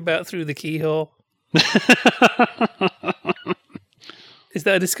thinking about Through the Keyhole. Is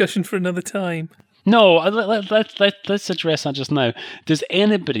that a discussion for another time? No, let's address that just now. Does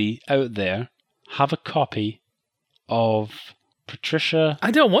anybody out there have a copy of Patricia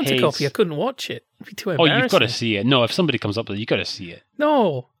I don't want Hayes? a copy. I couldn't watch it. It'd be too Oh, embarrassing. you've got to see it. No, if somebody comes up with it, you've got to see it.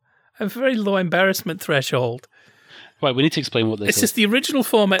 No, I have a very low embarrassment threshold. Right, we need to explain what this It's is. just the original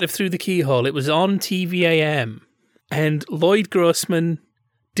format of Through the Keyhole. It was on TVAM, and Lloyd Grossman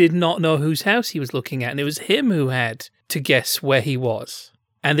did not know whose house he was looking at, and it was him who had to guess where he was.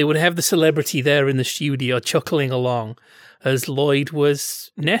 And they would have the celebrity there in the studio chuckling along as Lloyd was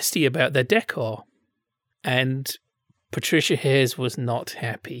nasty about their decor. And Patricia Hayes was not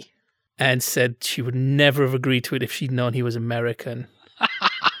happy and said she would never have agreed to it if she'd known he was American.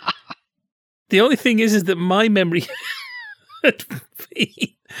 The only thing is that my memory had been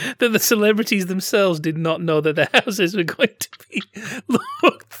that the celebrities themselves did not know that their houses were going to be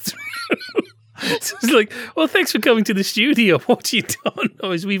looked through. So it's like, well, thanks for coming to the studio. What you don't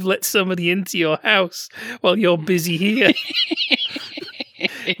know is we've let somebody into your house while you're busy here.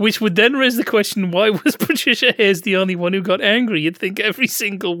 Which would then raise the question, why was Patricia Hayes the only one who got angry? You'd think every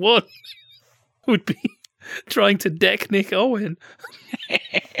single one would be trying to deck Nick Owen.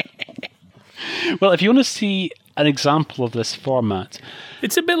 Well, if you want to see an example of this format...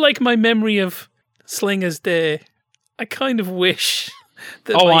 It's a bit like my memory of Slinger's Day. I kind of wish...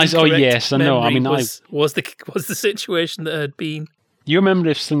 yes, I know. I mean, was the situation that had been. Your memory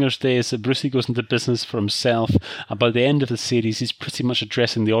of Slinger's Day is that Brucey goes into business for himself, and by the end of the series, he's pretty much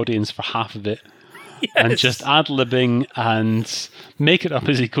addressing the audience for half of it, and just ad-libbing and make it up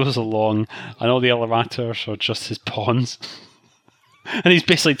as he goes along, and all the other actors are just his pawns. And he's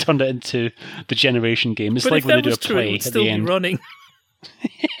basically turned it into the Generation Game. It's like when they do a play at the end. Running.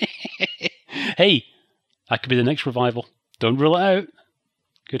 Hey, that could be the next revival. Don't rule it out.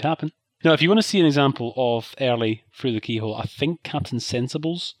 Could happen. Now, if you want to see an example of early Through the Keyhole, I think Captain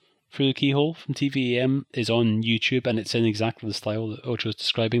Sensible's Through the Keyhole from TVAM is on YouTube, and it's in exactly the style that Ocho is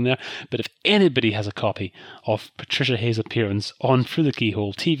describing there. But if anybody has a copy of Patricia Hayes' appearance on Through the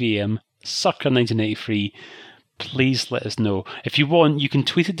Keyhole, TVAM, circa 1983, please let us know. If you want, you can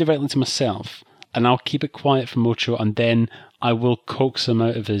tweet it directly to myself, and I'll keep it quiet from Ocho, and then I will coax him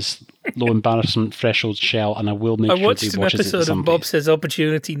out of his low embarrassment threshold shell, and I will make sure he watches it. I watched an episode of Bob Says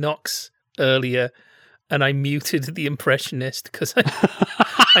Opportunity Knocks earlier, and I muted the impressionist because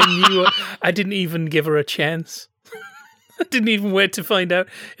I knew I didn't even give her a chance. I didn't even wait to find out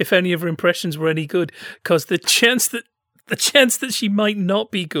if any of her impressions were any good, because the chance that she might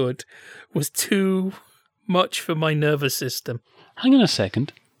not be good was too much for my nervous system. Hang on a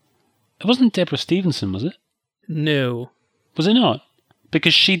second. It wasn't Deborah Stevenson, was it? No. Was it not?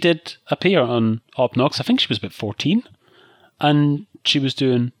 Because she did appear on Op Knox. I think she was about 14. And she was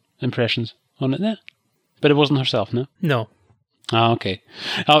doing impressions on it there. But it wasn't herself, no? No. Ah, okay.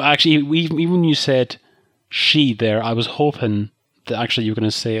 Oh, actually, even when you said she there, I was hoping that actually you were going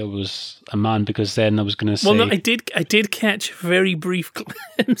to say it was a man, because then I was going to say... Well, no, I did catch a very brief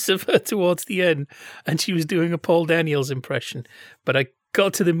glimpse of her towards the end, and she was doing a Paul Daniels impression. But I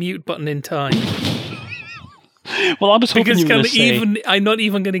got to the mute button in time. Well, I was hoping you were going to say... I'm not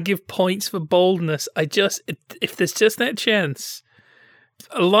even going to give points for boldness. If there's just that chance,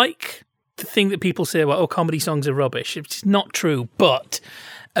 I like the thing that people say about, comedy songs are rubbish. It's not true, but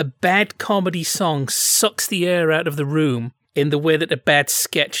a bad comedy song sucks the air out of the room in the way that a bad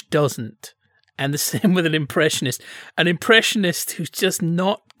sketch doesn't. And the same with an impressionist. An impressionist who's just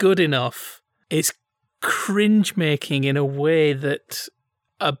not good enough is cringe-making in a way that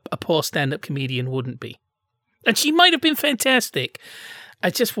a poor stand-up comedian wouldn't be. And she might have been fantastic.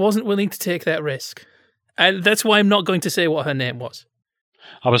 I just wasn't willing to take that risk. And that's why I'm not going to say what her name was.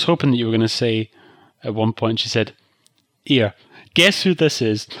 I was hoping that you were going to say, at one point, she said, "Here, Guess who this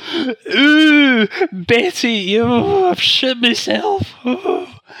is? Ooh, Betty, I've shit myself. Ooh.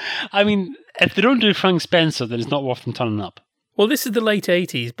 I mean, if they don't do Frank Spencer, then it's not worth them turning up. Well, this is the late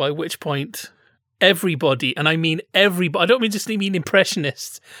 80s, by which point everybody, and I mean everybody, I don't mean just mean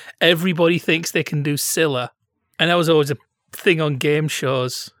impressionists, everybody thinks they can do Scylla. And that was always a thing on game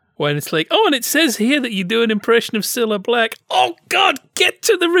shows when it's like, oh, and it says here that you do an impression of Cilla Black. Oh, God, get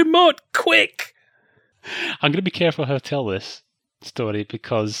to the remote, quick! I'm going to be careful how I tell this story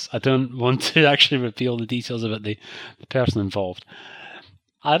because I don't want to actually reveal the details about the person involved.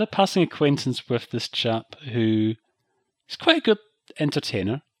 I had a passing acquaintance with this chap who is quite a good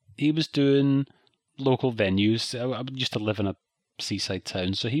entertainer. He was doing local venues. I used to live in a seaside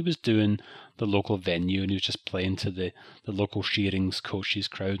town, so he was doing the local venue and he was just playing to the local shearings, coaches,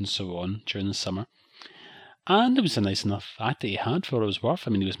 crowd and so on during the summer. And it was a nice enough act that he had for what it was worth.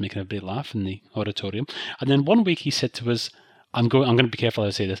 I mean, he was making everybody laugh in the auditorium. And then one week he said to us, I'm going to be careful how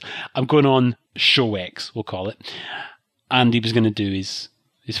I say this, I'm going on Show X, we'll call it. And he was going to do his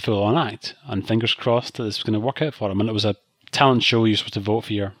full-on act. And fingers crossed that this was going to work out for him. And it was a talent show. You're supposed to vote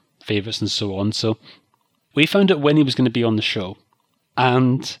for your favourites and so on. So we found out when he was going to be on the show.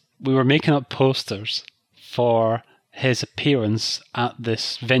 And we were making up posters for his appearance at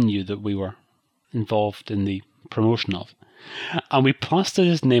this venue that we were involved in the promotion of. And we plastered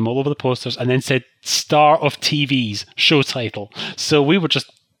his name all over the posters and then said, Star of TV's show title. So we were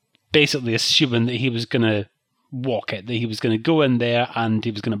just basically assuming that he was going to walk it, that he was going to go in there and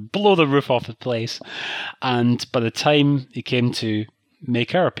he was going to blow the roof off the place. And by the time he came to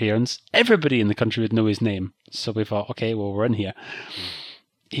make our appearance, everybody in the country would know his name. So we thought, okay, well, we're in here.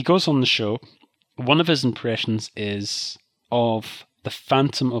 He goes on the show. One of his impressions is of the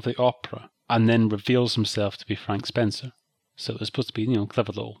Phantom of the Opera and then reveals himself to be Frank Spencer. So it was supposed to be,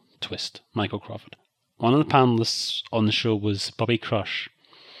 clever little twist, Michael Crawford. One of the panellists on the show was Bobby Crush.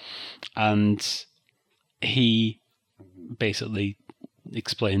 And he basically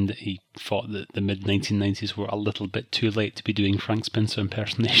explained that he thought that the mid-1990s were a little bit too late to be doing Frank Spencer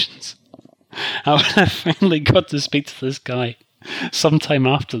impersonations. And when I finally got to speak to this guy sometime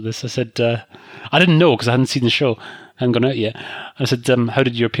after this, I said, I didn't know because I hadn't seen the show. I hadn't gone out yet. I said, how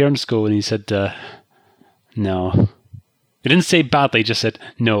did your appearance go? And he said, no. He didn't say badly, he just said,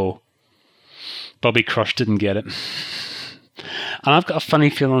 no. Bobby Crush didn't get it. And I've got a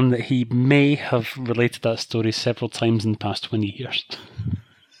funny feeling that he may have related that story several times in the past 20 years.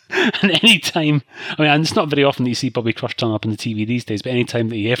 And any time, and it's not very often that you see Bobby Crush turn up on the TV these days, but any time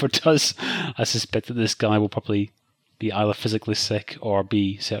that he ever does, I suspect that this guy will probably be either physically sick or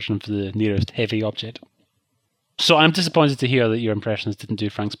be searching for the nearest heavy object. So I'm disappointed to hear that your impressions didn't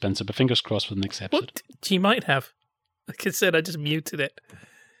do Frank Spencer, but fingers crossed for the next episode. What? She might have. Like I said, I just muted it.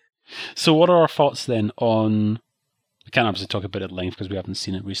 So what are our thoughts then on... We can't obviously talk about it at length because we haven't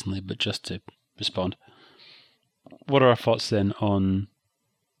seen it recently, but just to respond. What are our thoughts then on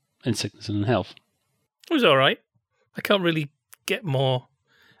In Sickness and in Health? It was all right. I can't really get more.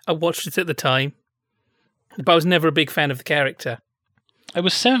 I watched it at the time, but I was never a big fan of the character. It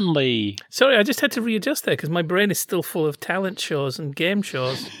was certainly... Sorry, I just had to readjust there because my brain is still full of talent shows and game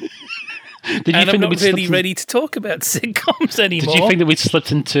shows. I'm not really ready to talk about sitcoms anymore. Did you think that we'd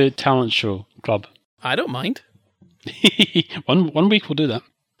slipped into talent show club? I don't mind. One week we'll do that.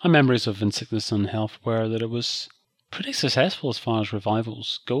 My memories of In Sickness and Health were that it was pretty successful as far as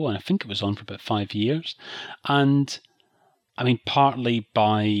revivals go, and I think it was on for about 5 years. And, partly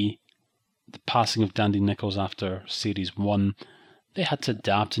by the passing of Dandy Nichols after Series 1, they had to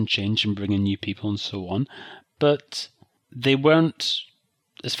adapt and change and bring in new people and so on. But they weren't,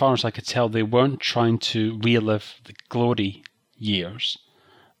 as far as I could tell, they weren't trying to relive the glory years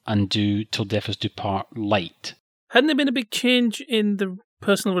and do Till Death Us Do Part light. Hadn't there been a big change in the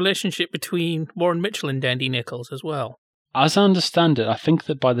personal relationship between Warren Mitchell and Dandy Nichols as well? As I understand it, I think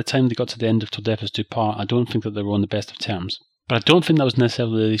that by the time they got to the end of Till Death Us Do Part, I don't think that they were on the best of terms. But I don't think that was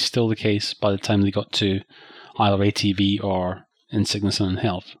necessarily still the case by the time they got to either ATV or In Sickness and in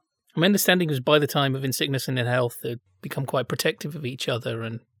Health. My understanding was by the time of In Sickness and in Health, they'd become quite protective of each other,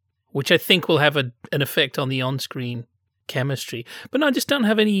 and which I think will have an effect on the on-screen chemistry. But no, I just don't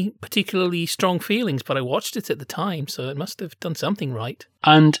have any particularly strong feelings, but I watched it at the time, so it must have done something right.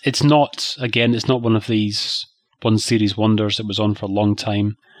 And it's not one of these one-series wonders. It was on for a long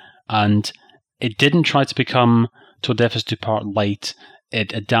time, and it didn't try to become Till Death Us Do Part light.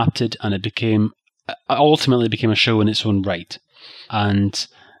 It adapted, and it ultimately became a show in its own right. And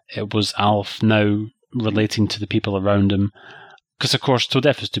it was Alf now relating to the people around him. Because, of course, Till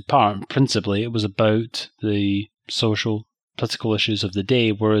Death Us Do Part, principally, it was about the social political issues of the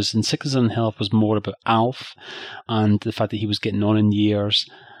day, whereas in Sickness and Health was more about Alf and the fact that he was getting on in years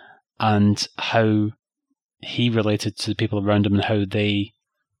and how he related to the people around him and how they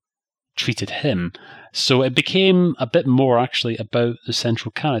treated him. So it became a bit more actually about the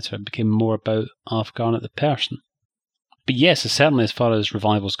central character. It became more about Alf Garnett the person. But yes, certainly as far as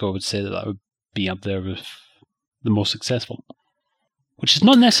revivals go, I would say that would be up there with the most successful. Which is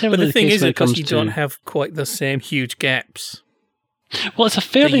not necessarily but the thing case is, when it comes because you don't have quite the same huge gaps. Well, it's a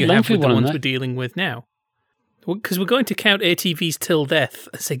fairly lengthy one. The ones that. we're dealing with now. Because we're going to count ATV's Till Death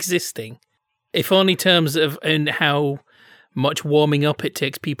as existing, if only in terms of and how much warming up it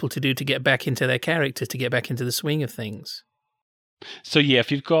takes people to do to get back into their characters, to get back into the swing of things. So yeah,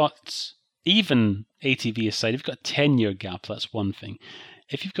 if you've got, even ATV aside, if you've got a 10-year gap, that's one thing.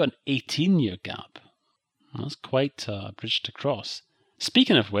 If you've got an 18-year gap, that's quite a bridge to cross.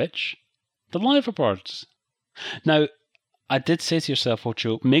 Speaking of which, the Liverbirds. Now, I did say to yourself,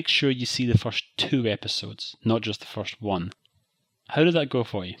 Ocho, make sure you see the first 2 episodes, not just the first one. How did that go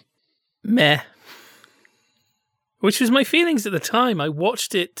for you? Meh. Which was my feelings at the time. I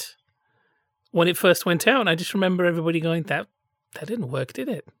watched it when it first went out, and I just remember everybody going, that didn't work, did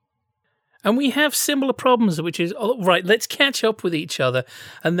it? And we have similar problems, which is, oh, right, let's catch up with each other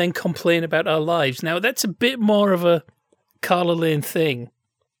and then complain about our lives. Now, that's a bit more of a Carla Lane thing.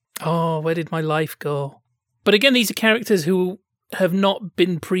 Oh, where did my life go? But again, these are characters who have not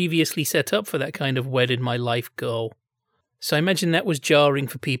been previously set up for that kind of where did my life go? So I imagine that was jarring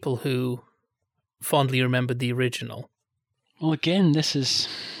for people who fondly remembered the original. Well, again, this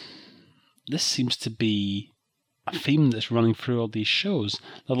seems to be a theme that's running through all these shows.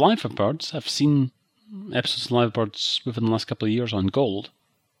 The Liverbirds, I've seen episodes of Liverbirds within the last couple of years on Gold,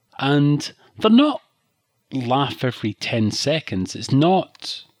 and they're not laugh every 10 seconds. It's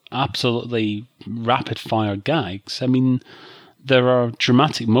not absolutely rapid-fire gags. I mean, there are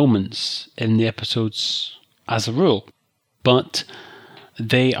dramatic moments in the episodes as a rule, but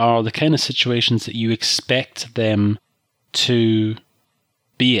they are the kind of situations that you expect them to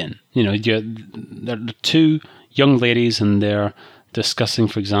be in. You know, they're 2 young ladies and they're discussing,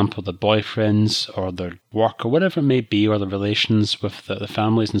 for example, their boyfriends or their work or whatever it may be, or the relations with the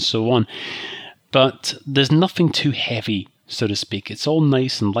families and so on. But there's nothing too heavy, so to speak. It's all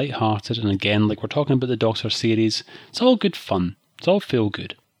nice and light-hearted, and again, like we're talking about the Doctor series, it's all good fun. It's all feel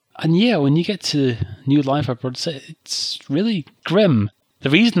good. And yeah, when you get to New Liverbirds, it's really grim. The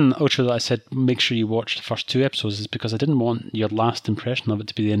reason, Ocho, that I said make sure you watch the first 2 episodes is because I didn't want your last impression of it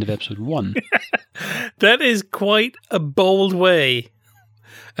to be the end of episode 1. That is quite a bold way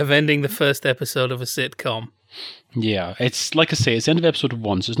of ending the first episode of a sitcom. Yeah, it's like I say, it's the end of episode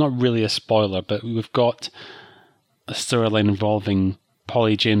 1, so it's not really a spoiler, but we've got a storyline involving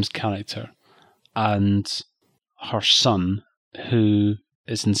Polly James' character and her son, who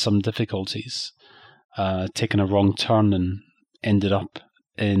is in some difficulties, taking a wrong turn and ended up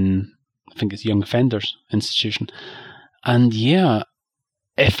in, I think it's Young Offenders Institution. And yeah,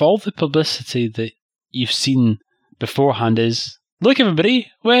 if all the publicity that you've seen beforehand is, look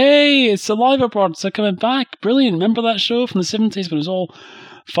everybody, way, it's the Liverbirds, they're coming back, brilliant, remember that show from the 70s when it was all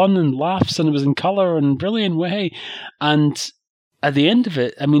fun and laughs and it was in colour and brilliant, way. And at the end of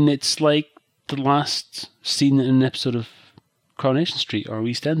it, I mean, it's like the last scene in an episode of Coronation Street or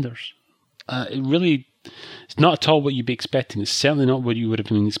EastEnders. It really, it's not at all what you'd be expecting. It's certainly not what you would have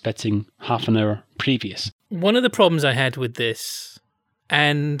been expecting half an hour previous. One of the problems I had with this,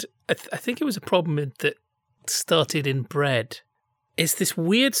 and I think it was a problem that started in Bread, is this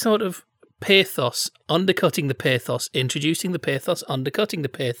weird sort of pathos, undercutting the pathos, introducing the pathos, undercutting the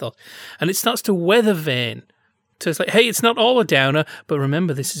pathos, and it starts to weather vane. So it's like, hey, it's not all a downer, but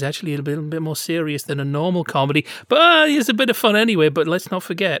remember, this is actually a little bit more serious than a normal comedy, but it's a bit of fun anyway, but let's not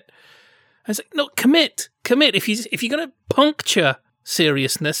forget. I was like, no, commit. If you're going to puncture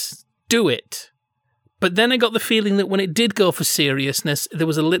seriousness, do it. But then I got the feeling that when it did go for seriousness, there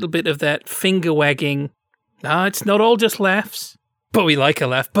was a little bit of that finger wagging. It's not all just laughs. But we like a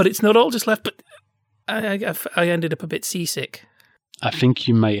laugh, but it's not all just laugh. But I ended up a bit seasick. I think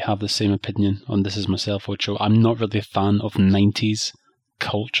you might have the same opinion on this as myself, Ocho. I'm not really a fan of 90s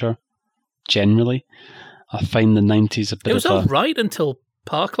culture, generally. I find the 90s a bit of a... It was all right until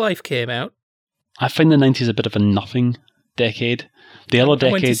Parklife came out. I find the 90s a bit of a nothing decade. The other decades...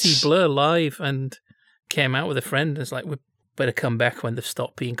 I went to see Blur live and came out with a friend. And it's like, we better come back when they've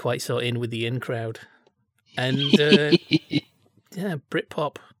stopped being quite so in with the in crowd. And... yeah,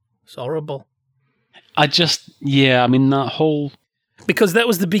 Britpop. It's horrible. That whole... Because that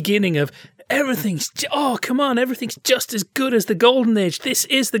was the beginning of everything's... Oh, come on, everything's just as good as the Golden Age. This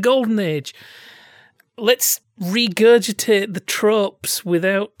is the Golden Age. let's regurgitate the tropes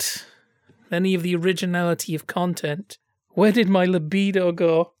without any of the originality of content. Where did my libido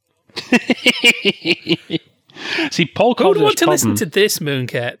go? See, Paul Who would Cotter's want to listen problem- to this,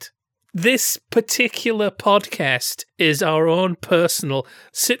 Mooncat? This particular podcast is our own personal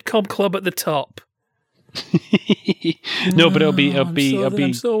sitcom club at the top. No, but it'll be.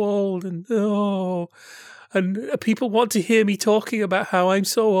 I'm so old, and and people want to hear me talking about how I'm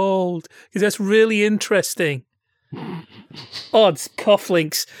so old because that's really interesting. Odds,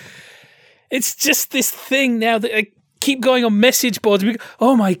 cufflinks. It's just this thing now that I keep going on message boards. And we go,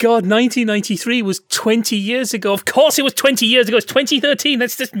 oh my God, 1993 was 20 years ago. Of course it was 20 years ago. It's 2013.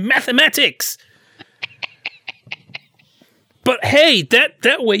 That's just mathematics. But hey,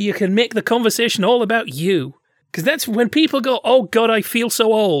 that way you can make the conversation all about you. Because that's when people go, oh God, I feel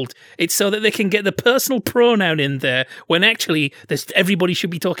so old. It's so that they can get the personal pronoun in there when actually everybody should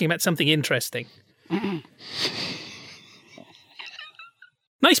be talking about something interesting.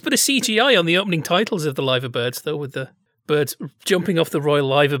 Nice bit of CGI on the opening titles of the Liver Birds, though, with the birds jumping off the Royal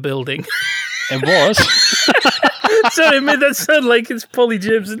Liver building. It was. Sorry, I made that sound like it's Polly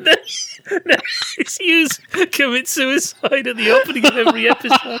Jibs. And it's Hughes commit suicide at the opening of every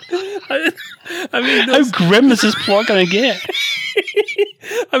episode. I mean, How grim is this plot going to get?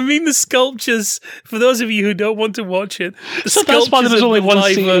 I mean, the sculptures, for those of you who don't want to watch it, So that's why there was only one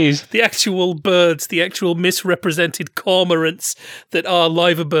series. The actual birds, the actual misrepresented cormorants that are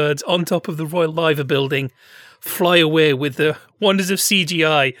liver birds on top of the Royal Liver building, fly away with the wonders of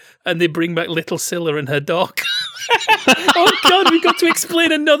CGI, and they bring back little Scylla and her dog. Oh God, we got to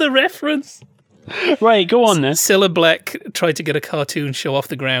explain another reference. Right, go on then. Scylla Black tried to get a cartoon show off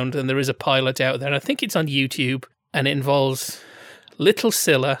the ground, and there is a pilot out there, and I think it's on YouTube, and it involves little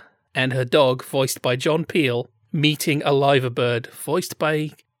Scylla and her dog, voiced by John Peel, meeting a liver bird, voiced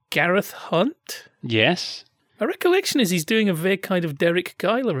by Gareth Hunt. Yes. My recollection is he's doing a vague kind of Derek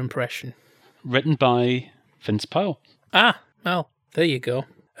Geiler impression. Written by Vince Powell. Ah, well, there you go.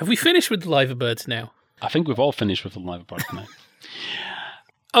 Have we finished with the liver birds now? I think we've all finished with the live part now.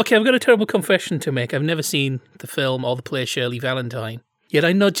 Okay, I've got a terrible confession to make. I've never seen the film or the play Shirley Valentine. Yet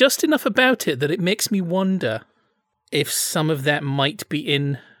I know just enough about it that it makes me wonder if some of that might be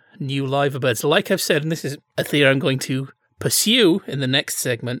in new liver birds. Like I've said, and this is a theory I'm going to pursue in the next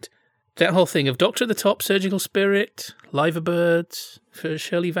segment, that whole thing of Doctor at the Top, Surgical Spirit, liver birds, for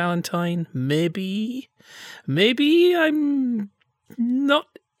Shirley Valentine, maybe I'm not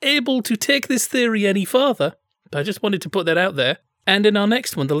able to take this theory any further, but I just wanted to put that out there. And in our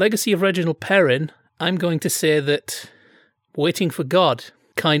next one, The Legacy of Reginald Perrin, I'm going to say that Waiting for God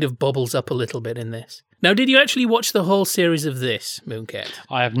kind of bubbles up a little bit in this. Now, did you actually watch the whole series of this, Mooncat?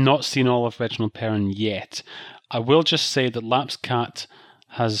 I have not seen all of Reginald Perrin yet. I will just say that Lapscat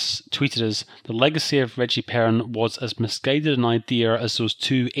has tweeted us, the legacy of Reggie Perrin was as misguided an idea as those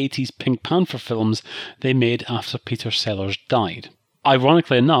two 80s Pink Panther films they made after Peter Sellers died.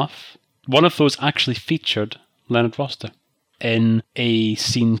 Ironically enough, one of those actually featured Leonard Foster in a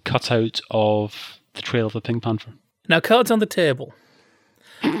scene cut out of the Trail of the Pink Panther. Now, cards on the table.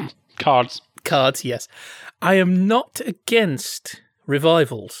 Cards. Cards, yes. I am not against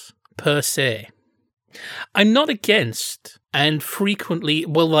revivals, per se. I'm not against, and frequently,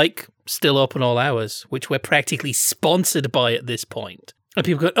 well, like Still Open All Hours, which we're practically sponsored by at this point. And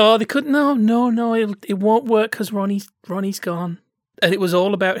people go, oh, they couldn't, no, it won't work because Ronnie's gone. And it was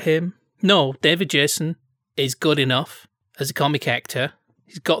all about him. No, David Jason is good enough as a comic actor.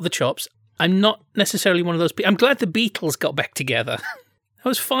 He's got the chops. I'm not necessarily one of those people. I'm glad the Beatles got back together. That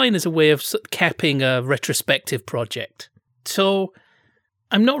was fine as a way of capping a retrospective project. So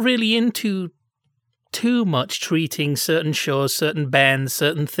I'm not really into too much treating certain shows, certain bands,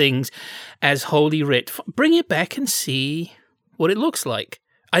 certain things as holy writ. Bring it back and see what it looks like.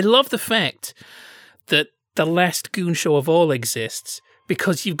 I love the fact that the last Goon show of all exists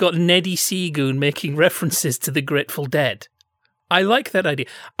because you've got Neddy Seagoon making references to the Grateful Dead. I like that idea.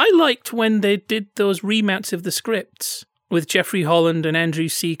 I liked when they did those remounts of the scripts with Jeffrey Holland and Andrew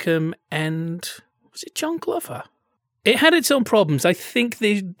Seacombe and, was it John Glover? It had its own problems. I think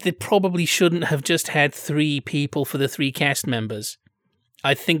they probably shouldn't have just had 3 people for the 3 cast members.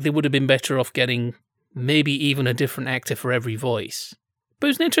 I think they would have been better off getting maybe even a different actor for every voice. But it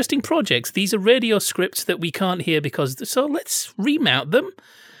was an interesting project. These are radio scripts that we can't hear so let's remount them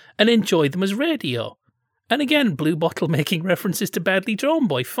and enjoy them as radio. And again, Blue Bottle making references to Badly Drawn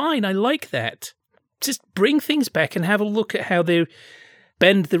Boy. Fine, I like that. Just bring things back and have a look at how they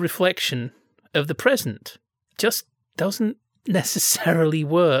bend the reflection of the present. Just doesn't necessarily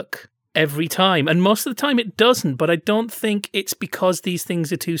work every time. And most of the time it doesn't, but I don't think it's because these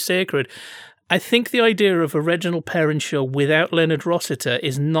things are too sacred. I think the idea of a Reginald Perrin show without Leonard Rossiter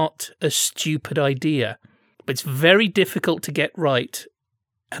is not a stupid idea. It's very difficult to get right,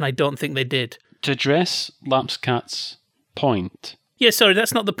 and I don't think they did. To address Lapscat's point... Yeah, sorry,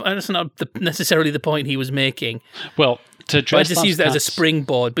 that's not necessarily the point he was making. Well, to address I just use that as a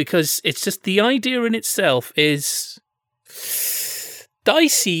springboard, because it's just the idea in itself is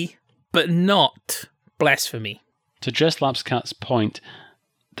dicey, but not blasphemy. To address Lapscat's point,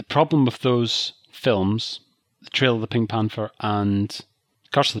 the problem with those films, The Trail of the Pink Panther and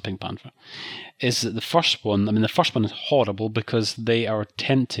Curse of the Pink Panther, is that the first one is horrible because they are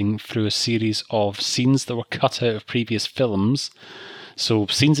attempting through a series of scenes that were cut out of previous films, so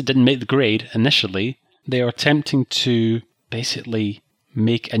scenes that didn't make the grade initially, they are attempting to basically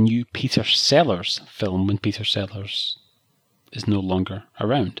make a new Peter Sellers film when Peter Sellers is no longer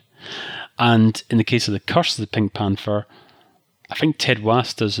around. And in the case of The Curse of the Pink Panther, I think Ted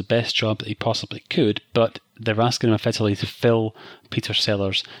Wass does the best job that he possibly could, but they're asking him effectively to fill Peter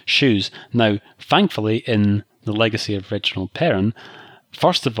Sellers' shoes. Now, thankfully, in the legacy of Reginald Perrin,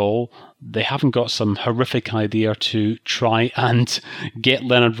 first of all, they haven't got some horrific idea to try and get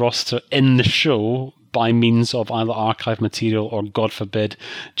Leonard Rossiter in the show by means of either archive material or, God forbid,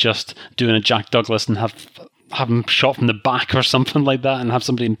 just doing a Jack Douglas and have him shot from the back or something like that and have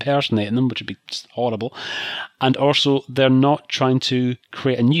somebody impersonating them, which would be just horrible. And also, they're not trying to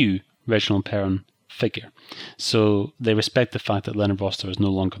create a new Reginald Perrin figure. So they respect the fact that Leonard Rossiter is no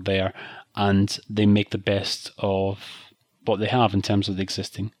longer there, and they make the best of what they have in terms of the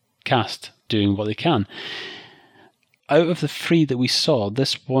existing cast doing what they can. Out of the three that we saw,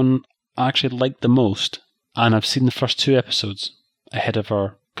 this one I actually liked the most, and I've seen the first 2 episodes ahead of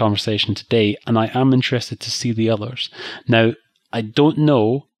our conversation today, and I am interested to see the others. Now, I don't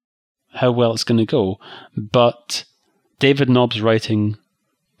know how well it's going to go, but David Nobb's writing,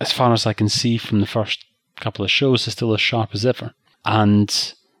 as far as I can see from the first couple of shows, is still as sharp as ever.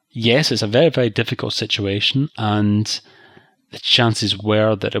 And yes, it's a very, very difficult situation, and the chances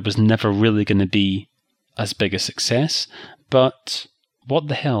were that it was never really going to be as big a success, but what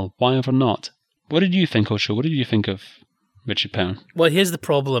the hell, why ever not? What did you think, Ocho? What did you think of Richard Perrin? Well, here's the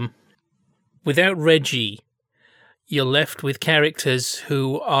problem. Without Reggie, you're left with characters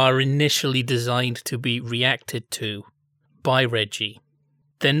who are initially designed to be reacted to by Reggie.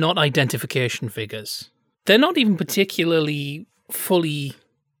 They're not identification figures. They're not even particularly fully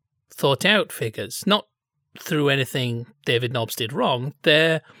thought out figures. Not through anything David Nobbs did wrong.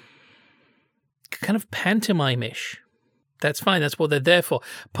 They're kind of pantomime-ish. That's fine, that's what they're there for.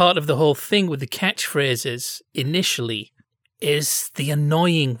 Part of the whole thing with the catchphrases initially is the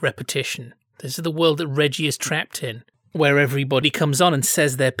annoying repetition. This is the world that Reggie is trapped in, where everybody comes on and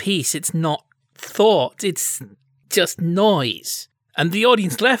says their piece. It's not thought, it's just noise. And the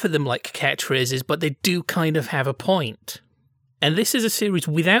audience laugh at them like catchphrases, but they do kind of have a point. And this is a series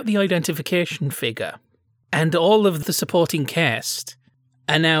without the identification figure. And all of the supporting cast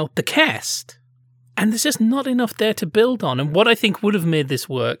are now the cast. And there's just not enough there to build on. And what I think would have made this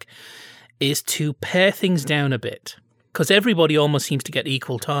work is to pare things down a bit. Because everybody almost seems to get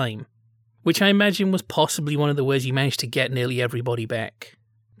equal time. Which I imagine was possibly one of the ways you managed to get nearly everybody back.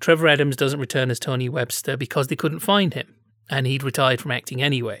 Trevor Adams doesn't return as Tony Webster because they couldn't find him. And he'd retired from acting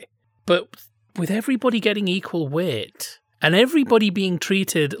anyway. But with everybody getting equal weight, and everybody being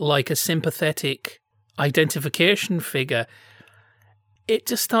treated like a sympathetic identification figure, it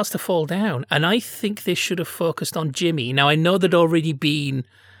just starts to fall down. And I think they should have focused on Jimmy. Now, I know there'd already been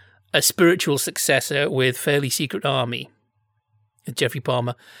a spiritual successor with Fairly Secret Army, Jeffrey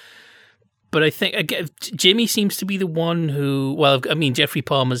Palmer. But I think, again, Jimmy seems to be the one who, well, I mean, Jeffrey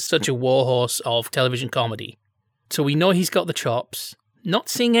Palmer's such a warhorse of television comedy. So we know he's got the chops. Not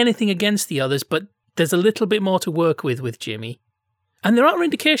seeing anything against the others, but there's a little bit more to work with Jimmy. And there are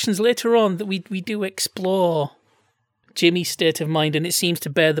indications later on that we do explore Jimmy's state of mind, and it seems to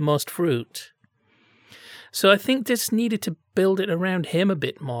bear the most fruit. So I think this needed to build it around him a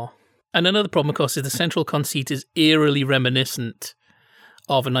bit more. And another problem, of course, is the central conceit is eerily reminiscent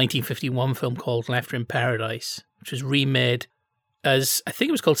of a 1951 film called Laughter in Paradise, which was remade as, I think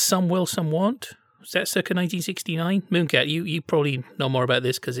it was called Some Will, Some Won't. Was that circa 1969? Mooncat, you probably know more about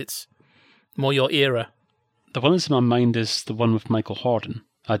this because it's more your era. The one that's in my mind is the one with Michael Hordern.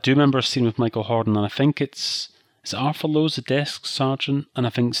 I do remember a scene with Michael Hordern, and I think it's Arthur Lowe's the desk sergeant, and I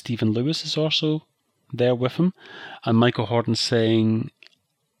think Stephen Lewis is also there with him. And Michael Hordern saying,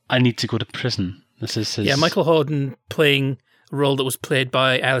 I need to go to prison. This is his... Yeah, Michael Hordern playing a role that was played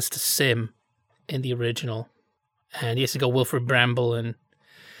by Alistair Sim in the original. And he has to go Wilfred Bramble and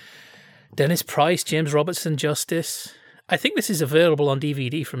Dennis Price, James Robertson, Justice. I think this is available on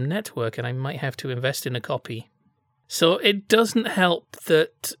DVD from Network, and I might have to invest in a copy. So it doesn't help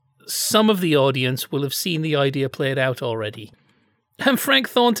that some of the audience will have seen the idea played out already. And Frank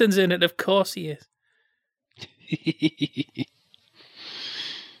Thornton's in it, of course he is.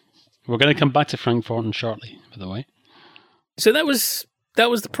 We're going to come back to Frank Thornton shortly, by the way. So that was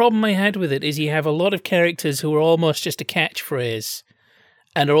the problem I had with it, is you have a lot of characters who are almost just a catchphrase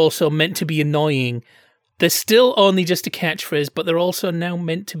and are also meant to be annoying. They're still only just a catchphrase, but they're also now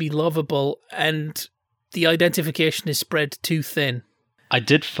meant to be lovable, and the identification is spread too thin. I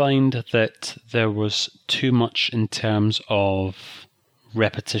did find that there was too much in terms of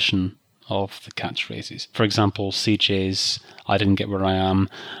repetition of the catchphrases. For example, CJ's "I didn't get where I am,"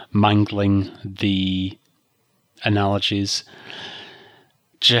 mangling the analogies.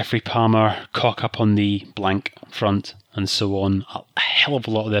 Jeffrey Palmer, cock up on the blank front, and so on. A hell of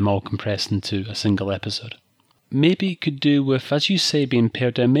a lot of them all compressed into a single episode. Maybe it could do with, as you say, being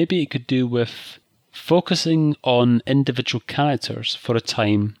pared down, maybe it could do with focusing on individual characters for a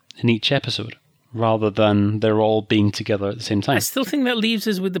time in each episode, rather than they're all being together at the same time. I still think that leaves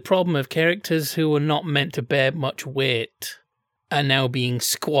us with the problem of characters who are not meant to bear much weight are now being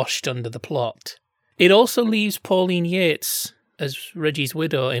squashed under the plot. It also leaves Pauline Yates as Reggie's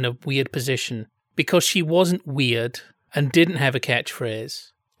widow in a weird position, because she wasn't weird and didn't have a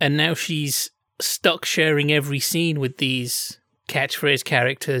catchphrase, and now she's stuck sharing every scene with these catchphrase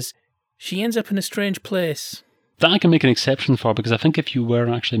characters. She ends up in a strange place. That I can make an exception for, because I think if you were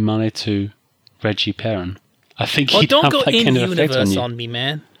actually married to Reggie Perrin, I think he'd have that kind of effect on you. Don't go in-universe on me,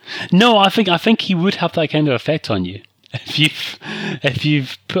 man. No, I think he would have that kind of effect on you if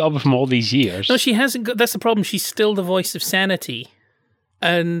you've put up with him all these years. No, she hasn't got. That's the problem. She's still the voice of sanity,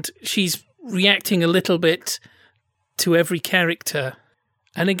 and she's reacting a little bit to every character.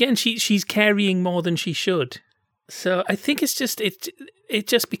 And again, she's carrying more than she should. So I think it's just it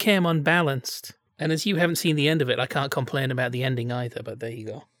just became unbalanced. And as you haven't seen the end of it, I can't complain about the ending either. But there you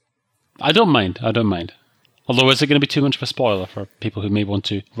go. I don't mind. Although, is it going to be too much of a spoiler for people who may want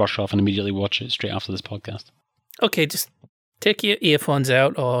to rush off and immediately watch it straight after this podcast? Okay, just take your earphones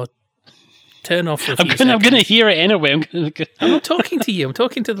out or turn off for a few seconds. I'm going to hear it anyway. I'm not talking to you. I'm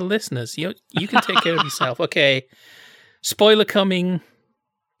talking to the listeners. You can take care of yourself. Okay, spoiler coming.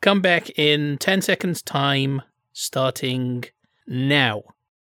 Come back in 10 seconds' time, starting now.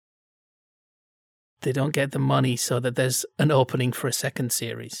 They don't get the money so that there's an opening for a second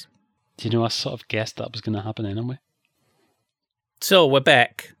series. Do you know, I sort of guessed that was going to happen anyway. So, we're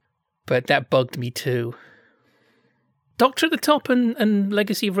back. But that bugged me too. Doctor at the Top and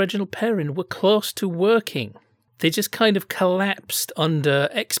Legacy of Reginald Perrin were close to working. They just kind of collapsed under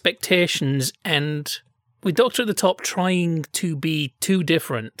expectations, and with Doctor at the Top trying to be too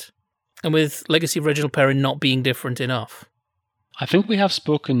different, and with Legacy of Reginald Perrin not being different enough. I think we have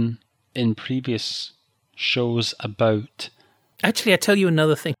spoken in previous shows about... Actually, I tell you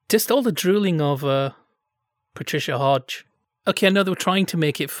another thing. Just all the drooling of Patricia Hodge. Okay, I know they were trying to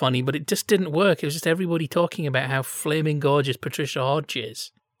make it funny, but it just didn't work. It was just everybody talking about how flaming gorgeous Patricia Hodge is.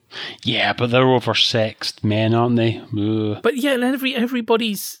 Yeah, but they're oversexed men, aren't they? Ugh. But yeah, and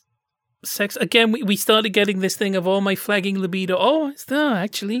everybody's sex. Again, we started getting this thing of, oh, my flagging libido. Oh, it's there,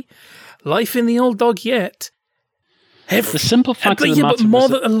 actually. Life in the old dog yet. The simple fact of the matter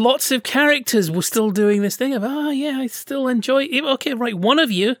but lots of characters were still doing this thing of, I still enjoy it. Okay, right, one of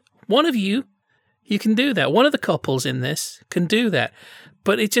you, you can do that. One of the couples in this can do that.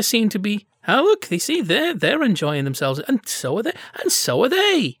 But it just seemed to be, look, they see they're enjoying themselves, and so are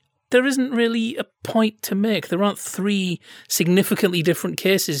they. There isn't really a point to make. There aren't three significantly different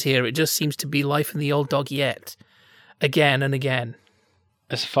cases here. It just seems to be life in the old dog yet. Again and again.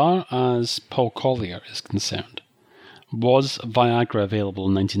 As far as Paul Collier is concerned, was Viagra available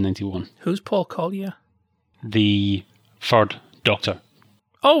in 1991? Who's Paul Collier? The third Doctor.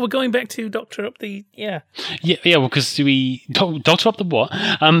 Oh, we're going back to Doctor Up the... Yeah. Yeah, well, because we... Doctor Up the what?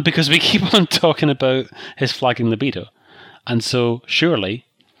 Because we keep on talking about his flagging libido. And so, surely,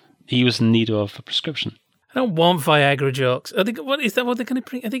 he was in need of a prescription. I don't want Viagra jokes. What is that what they're going to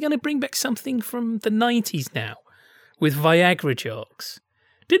bring? Are they going to bring back something from the 90s now? With Viagra jokes?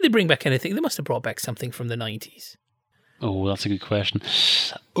 Did they bring back anything? They must have brought back something from the 90s. Oh, that's a good question.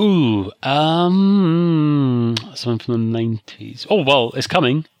 Ooh, something from the 90s. Oh, well, it's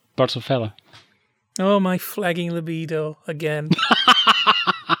coming. Birds of a Feather. Oh, my flagging libido again.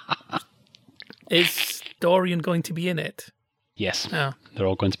 Is Dorian going to be in it? Yes, Oh. They're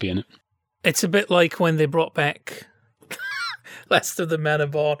all going to be in it. It's a bit like when they brought back Last of the Manor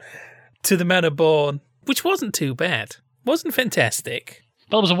Born to the Manor Born, which wasn't too bad. Wasn't fantastic.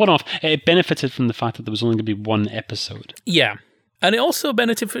 Well, it was a one-off. It benefited from the fact that there was only going to be one episode. Yeah. And it also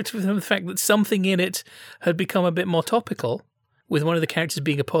benefited from the fact that something in it had become a bit more topical, with one of the characters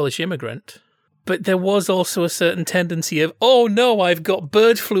being a Polish immigrant. But there was also a certain tendency of, oh no, I've got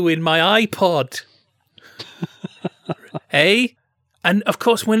bird flu in my iPod. Hey? And of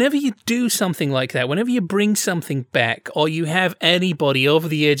course, whenever you do something like that, whenever you bring something back, or you have anybody over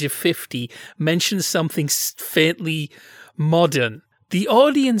the age of 50 mention something faintly modern, the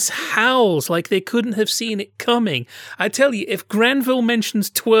audience howls like they couldn't have seen it coming. I tell you, if Granville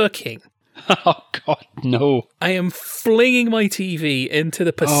mentions twerking... Oh, God, no. I am flinging my TV into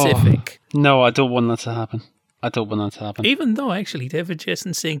the Pacific. Oh, no, I don't want that to happen. I don't want that to happen. Even though, actually, David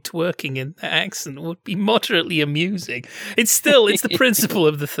Jessen saying twerking in that accent would be moderately amusing. It's the principle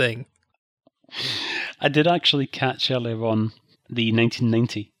of the thing. I did actually catch earlier on the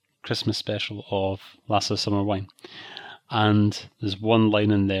 1990 Christmas special of Last of Summer Wine. And there's one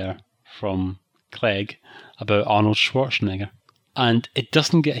line in there from Clegg about Arnold Schwarzenegger. And it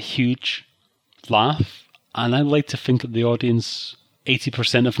doesn't get a huge laugh. And I like to think that the audience...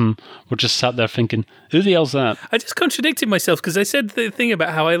 80% of them were just sat there thinking, who the hell's that? I just contradicted myself because I said the thing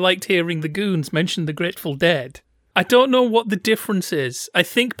about how I liked hearing the goons mention the Grateful Dead. I don't know what the difference is. I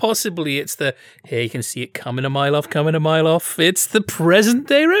think possibly it's the, here you can see it coming a mile off. It's the present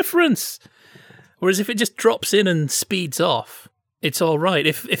day reference. Whereas if it just drops in and speeds off, it's all right.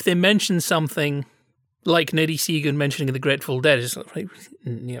 If they mention something like Neddy Seagun mentioning the Grateful Dead, it's like,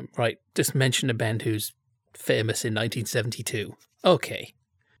 right, just mention a band who's famous in 1972. Okay.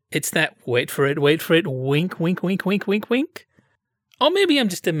 It's that wait for it, wink, wink, wink, wink, wink, wink. Or maybe I'm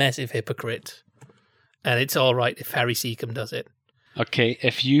just a massive hypocrite. And it's all right if Harry Sitcom does it. Okay,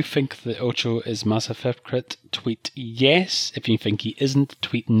 if you think that Ocho is massive hypocrite, tweet yes. If you think he isn't,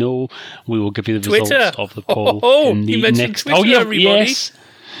 tweet no. We will give you the Twitter. results of the poll in the you mentioned next... Twitter, everybody.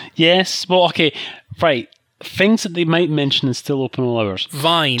 Yes. Well, okay, right. Things that they might mention in still open all hours.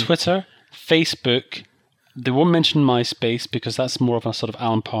 Vine. Twitter, Facebook... They won't mention MySpace because that's more of a sort of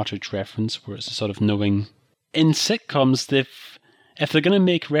Alan Partridge reference where it's a sort of knowing. In sitcoms, if they're going to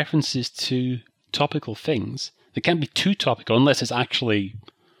make references to topical things, they can't be too topical unless it's actually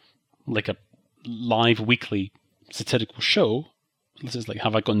like a live weekly satirical show. This is like,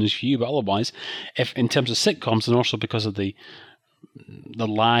 have I got news for you? But otherwise, if in terms of sitcoms, and also because of the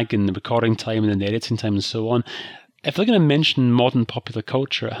lag in the recording time and the editing time and so on, if they're going to mention modern popular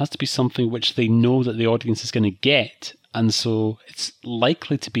culture, it has to be something which they know that the audience is going to get, and so it's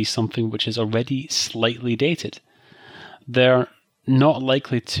likely to be something which is already slightly dated. They're not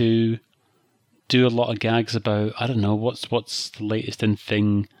likely to do a lot of gags about, I don't know, what's the latest in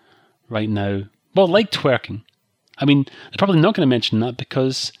thing right now. Well, like twerking. I mean, they're probably not going to mention that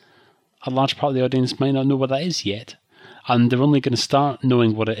because a large part of the audience might not know what that is yet, and they're only going to start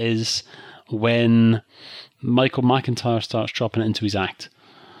knowing what it is when Michael McIntyre starts dropping it into his act,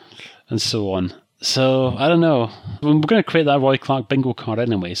 and so on. So, I don't know. We're going to create that Roy Clark bingo card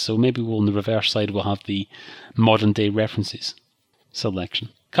anyway, so maybe on the reverse side we'll have the modern day references selection.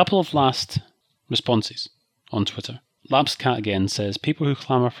 Couple of last responses on Twitter. Labs Cat again says, people who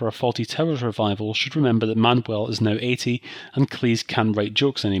clamour for a Faulty Towers revival should remember that Manuel is now 80 and Cleese can't write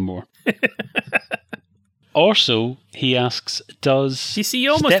jokes anymore. Also, he asks, does... You see,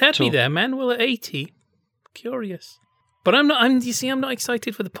 you're almost happy there, Manuel at 80. Curious. But I'm not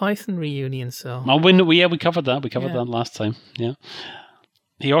excited for the Python reunion, so... Oh, we covered that. We covered that last time, yeah.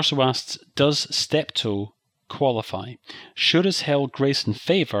 He also asks, does Steptoe qualify? Sure as hell Grace and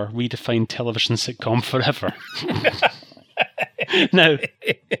Favour redefine television sitcom forever. Now,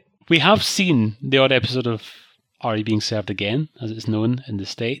 we have seen the odd episode of Are You Being Served Again, as it's known in the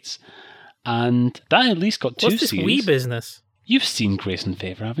States, and that at least got 2 seasons. What's this wee business? You've seen Grace and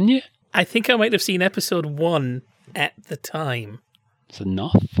Favour, haven't you? I think I might have seen episode 1 at the time. It's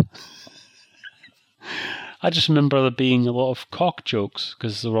enough. I just remember there being a lot of cock jokes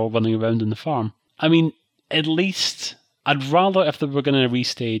because they were all running around in the farm. I mean, at least I'd rather, if they were going to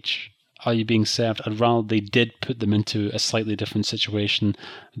restage Are You Being Served, I'd rather they did put them into a slightly different situation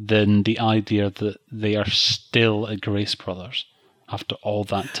than the idea that they are still a Grace Brothers after all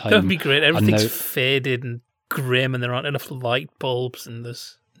that time. That would be great. Everything's faded and grim and there aren't enough light bulbs and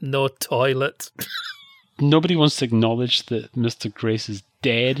there's no toilet. Nobody wants to acknowledge that Mr. Grace is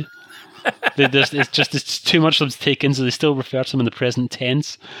dead. It's too much for them to take in, so they still refer to him in the present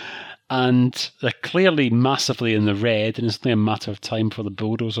tense. And they're clearly massively in the red, and it's only a matter of time before the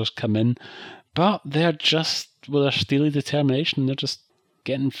bulldozers come in. But they're just, with their steely determination, they're just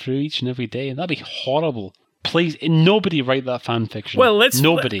getting through each and every day. That'd be horrible. Please, nobody write that fan fiction. Well,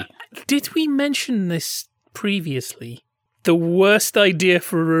 Nobody. Did we mention this previously? The worst idea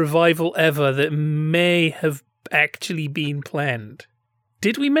for a revival ever that may have actually been planned.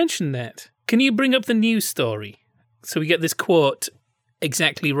 Did we mention that? Can you bring up the news story so we get this quote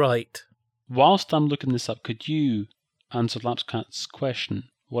exactly right? Whilst I'm looking this up, could you answer Lapscat's question?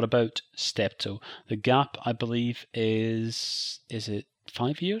 What about Steptoe? The gap, I believe, is it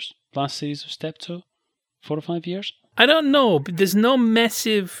 5 years? Last series of Steptoe? 4 or 5 years? I don't know, but there's no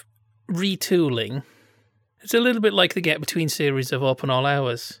massive retooling. It's a little bit like the gap between series of Open All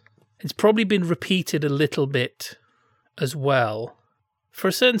Hours. It's probably been repeated a little bit as well. For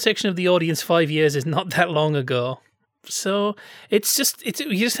a certain section of the audience, 5 years is not that long ago. So you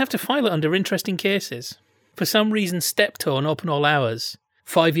just have to file it under interesting cases. For some reason, Steptoe and Open All Hours,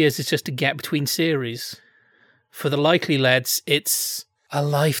 5 years is just a gap between series. For the Likely Lads, it's a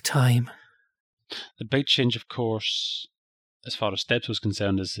lifetime. The big change, of course, as far as Steptoe is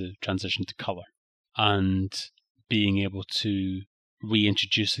concerned, is the transition to colour and being able to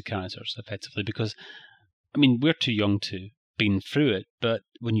reintroduce the characters effectively. Because, I mean, we're too young to been through it, but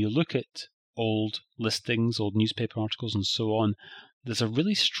when you look at old listings, old newspaper articles and so on, there's a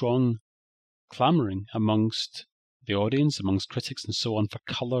really strong clamouring amongst the audience, amongst critics and so on, for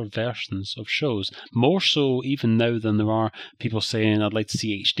colour versions of shows. More so even now than there are people saying, I'd like to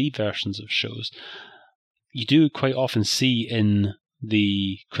see HD versions of shows. You do quite often see in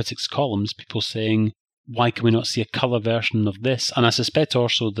the critics' columns people saying, why can we not see a colour version of this? And I suspect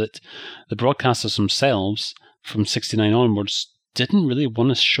also that the broadcasters themselves, from 69 onwards, didn't really want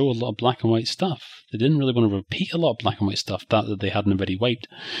to show a lot of black and white stuff. They didn't really want to repeat a lot of black and white stuff that they hadn't already wiped.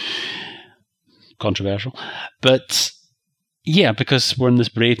 Controversial. But yeah, because we're in this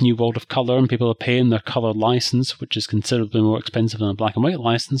brave new world of colour and people are paying their colour license, which is considerably more expensive than a black and white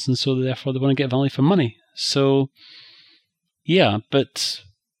license, and so therefore they want to get value for money. So yeah, but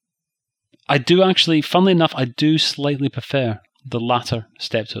I do actually, funnily enough, I do slightly prefer the latter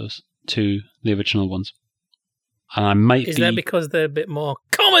Steptoes to the original ones. And I might Is that because they're a bit more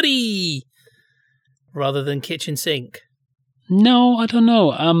comedy rather than kitchen sink? No, I don't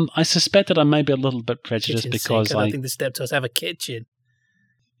know. I suspect that I might be a little bit prejudiced because I don't think the Steptoes have a kitchen.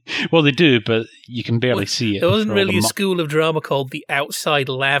 Well, they do, but you can barely see it. There wasn't really a school of drama called the Outside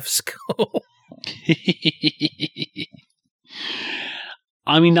Lav School.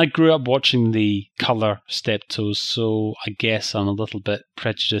 I mean, I grew up watching the colour Steptoes, so I guess I'm a little bit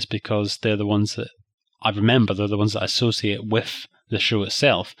prejudiced because they're the ones that I remember. They're the ones that I associate with the show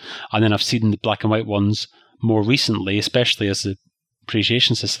itself. And then I've seen the black and white ones more recently, especially as the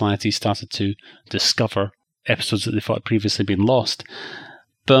Appreciation Society started to discover episodes that they thought had previously been lost.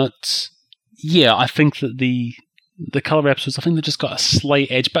 But yeah, I think that the colour episodes, I think they've just got a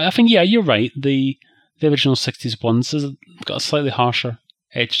slight edge. But I think, yeah, you're right. The original 60s ones have got a slightly harsher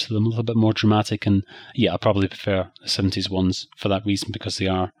edge to them, a little bit more dramatic. And yeah, I probably prefer the 70s ones for that reason, because they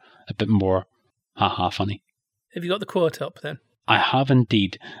are a bit more funny. Have you got the quote up then? I have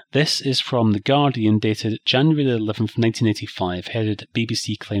indeed. This is from The Guardian, dated January the 11th, 1985, headed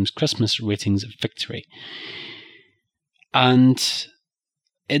BBC claims Christmas ratings victory. And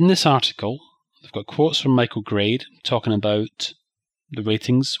in this article, they've got quotes from Michael Grade talking about the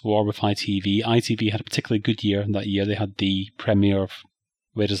ratings war with ITV. ITV had a particularly good year that year. They had the premiere of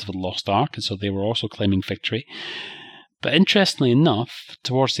Raiders of the Lost Ark, and so they were also claiming victory. But interestingly enough,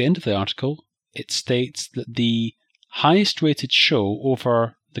 towards the end of the article, it states that the highest rated show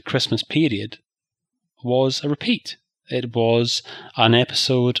over the Christmas period was a repeat. It was an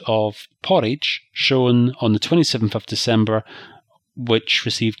episode of Porridge shown on the 27th of December, which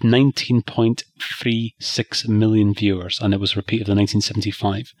received 19.36 million viewers, and it was a repeat of the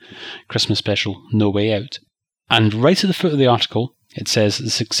 1975 Christmas special No Way Out. And right at the foot of the article, it says, the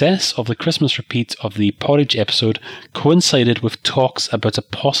success of the Christmas repeat of the Porridge episode coincided with talks about a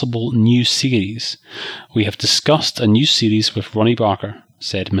possible new series. We have discussed a new series with Ronnie Barker,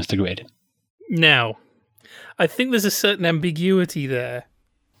 said Mr. Grade. Now, I think there's a certain ambiguity there.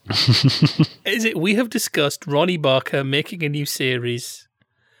 Is it we have discussed Ronnie Barker making a new series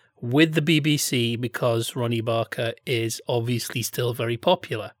with the BBC because Ronnie Barker is obviously still very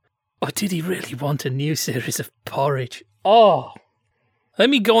popular? Or did he really want a new series of Porridge? Oh! Let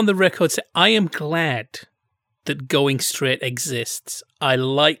me go on the record and say I am glad that Going Straight exists. I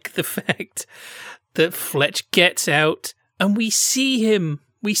like the fact that Fletch gets out and we see him.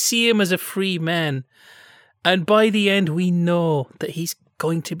 We see him as a free man. And by the end, we know that he's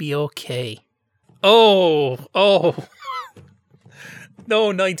going to be okay. Oh.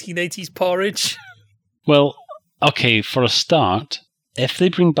 No 1980s Porridge. Well, okay, for a start, if they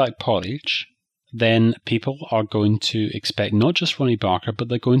bring back Porridge, then people are going to expect not just Ronnie Barker, but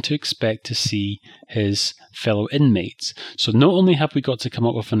they're going to expect to see his fellow inmates. So not only have we got to come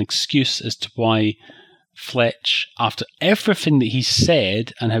up with an excuse as to why Fletch, after everything that he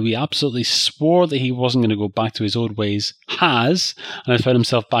said and how he absolutely swore that he wasn't going to go back to his old ways, has, and has found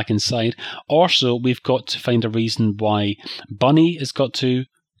himself back inside. Also, we've got to find a reason why Bunny has got to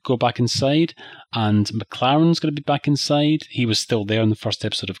go back inside, and McLaren's going to be back inside. He was still there in the first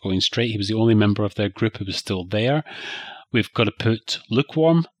episode of Going Straight. He was the only member of their group who was still there. We've got to put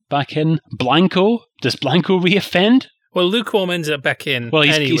Lukewarm back in. Blanco, does Blanco reoffend? Well, Lukewarm ends up back in. Well,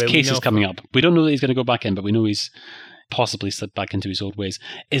 his case is coming up. We don't know that he's going to go back in, but we know he's possibly slipped back into his old ways.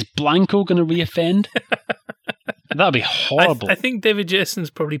 Is Blanco going to reoffend? That'd be horrible. I think David Jason's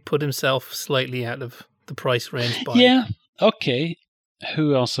probably put himself slightly out of the price range. Yeah, okay.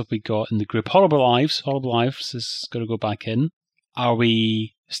 Who else have we got in the group? Horrible Lives. Horrible Lives is going to go back in. Are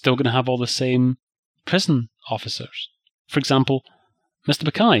we still going to have all the same prison officers? For example, Mr.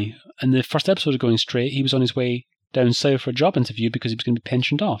 Mackay, in the first episode of Going Straight, he was on his way down south for a job interview because he was going to be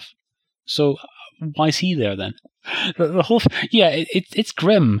pensioned off. So why is he there then? The whole it's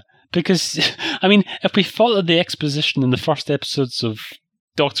grim because, I mean, if we followed the exposition in the first episodes of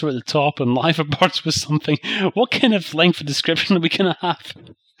Doctor at the Top and Live Birds was something, what kind of length of description are we going to have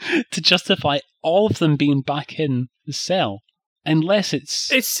to justify all of them being back in the cell? Unless it's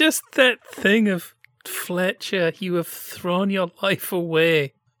just that thing of, Fletcher, you have thrown your life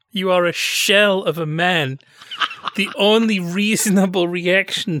away. You are a shell of a man. The only reasonable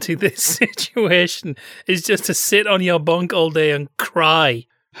reaction to this situation is just to sit on your bunk all day and cry.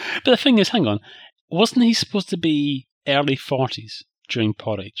 But the thing is, hang on, wasn't he supposed to be early 40s during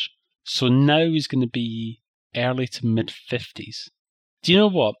Porridge? So now he's going to be early to mid-50s. Do you know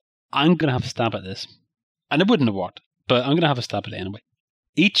what? I'm going to have a stab at this. And it wouldn't have worked, but I'm going to have a stab at it anyway.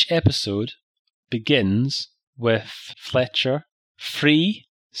 Each episode begins with Fletcher free,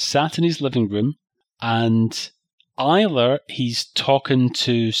 sat in his living room, and either he's talking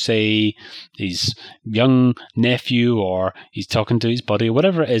to, say, his young nephew, or he's talking to his buddy, or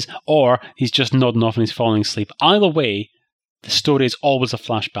whatever it is, or he's just nodding off and he's falling asleep. Either way, the story is always a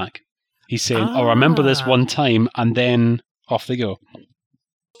flashback. He's saying, I remember this one time, and then off they go.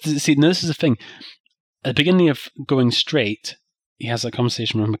 See, now this is the thing. At the beginning of Going Straight, he has a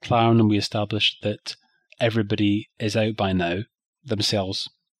conversation with McLaren, and we established that everybody is out by now, themselves.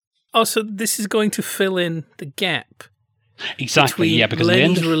 Oh, so this is going to fill in the gap exactly, between because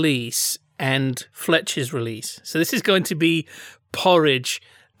Lenny's release and Fletcher's release. So this is going to be Porridge,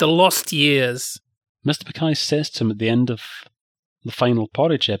 the lost years. Mr. Mackay says to him at the end of the final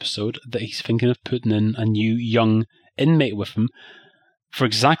Porridge episode that he's thinking of putting in a new young inmate with him for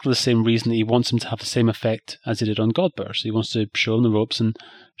exactly the same reason that he wants him to have the same effect as he did on Godbears. He wants to show him the ropes and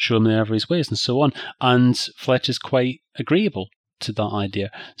show him the error of his ways and so on. And Fletch is quite agreeable to that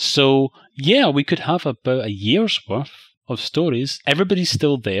idea. So, yeah, we could have about a year's worth of stories. Everybody's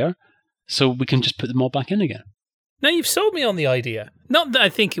still there, so we can just put them all back in again. Now, you've sold me on the idea. Not that I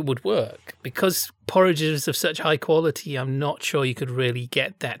think it would work, because Porridge is of such high quality, I'm not sure you could really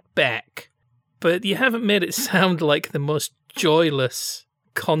get that back. But you haven't made it sound like the most joyless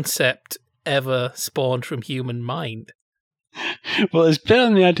concept ever spawned from human mind. Well, it's better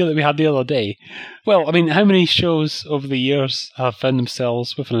than the idea that we had the other day. Well, I mean, how many shows over the years have found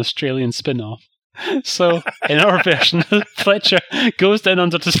themselves with an Australian spin-off? So, in our version, Fletcher goes down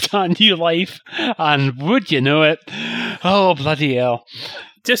under to start a new life, and would you know it, oh, bloody hell.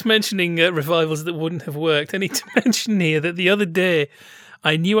 Just mentioning revivals that wouldn't have worked, I need to mention here that the other day,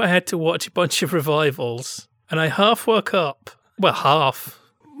 I knew I had to watch a bunch of revivals, and I half woke up. Well, half.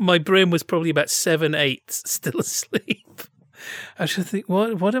 My brain was probably about 7/8 still asleep. I should think,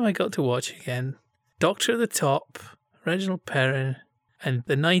 what have I got to watch again? Doctor at the Top, Reginald Perrin, and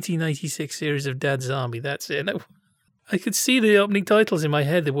the 1996 series of Dad's Army. That's it. I could see the opening titles in my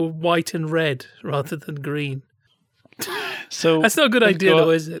head. They were white and red rather than green. So that's not a good idea, though,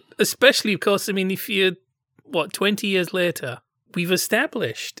 is it? Especially, of course, I mean, if you're, 20 years later, we've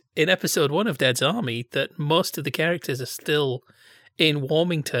established in episode 1 of Dad's Army that most of the characters are still in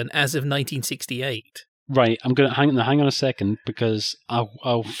Warmington as of 1968. Right, I'm going to hang on a second, because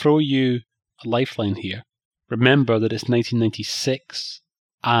I'll throw you a lifeline here. Remember that it's 1996,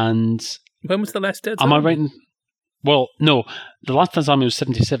 and... When was the last Dad's Army? Army? Am I right in... Well, no, the last Dad's Army was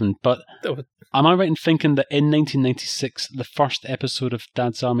 77, but am I right in thinking that in 1996, the first episode of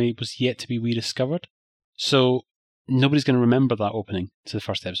Dad's Army was yet to be rediscovered? So nobody's going to remember that opening to the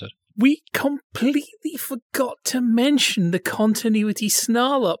first episode. We completely forgot to mention the continuity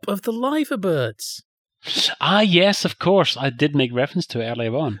snarl-up of the Liverbirds. Ah, yes, of course. I did make reference to it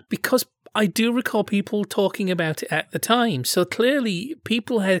earlier on. Because I do recall people talking about it at the time. So clearly,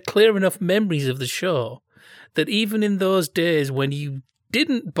 people had clear enough memories of the show that even in those days when you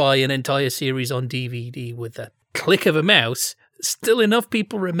didn't buy an entire series on DVD with a click of a mouse, still enough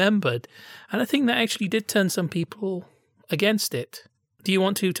people remembered. And I think that actually did turn some people against it. Do you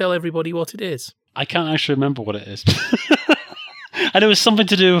want to tell everybody what it is? I can't actually remember what it is. And it was something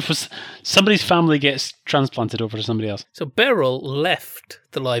to do with somebody's family gets transplanted over to somebody else. So Beryl left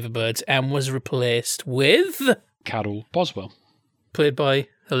the Liverbirds and was replaced with Carol Boswell, played by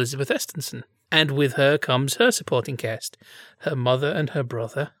Elizabeth Estenson. And with her comes her supporting cast, her mother and her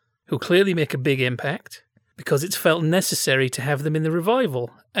brother, who clearly make a big impact because it's felt necessary to have them in the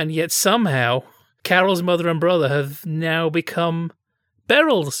revival. And yet somehow, Carol's mother and brother have now become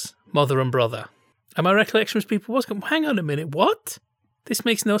Beryl's mother and brother. And my recollection was people was going, hang on a minute, what? This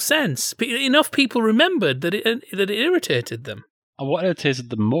makes no sense. But enough people remembered that it irritated them. And what irritated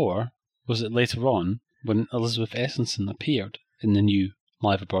them more was that later on, when Elizabeth Estenson appeared in the new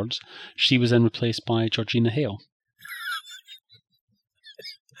Liverbirds, she was then replaced by Georgina Hale.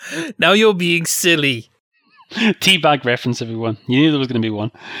 Now you're being silly. Teabag reference, everyone. You knew there was going to be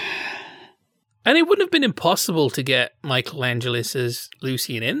one. And it wouldn't have been impossible to get Michael Angelis as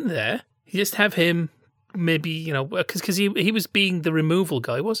Lucian in there. You just have him, maybe, because he was being the removal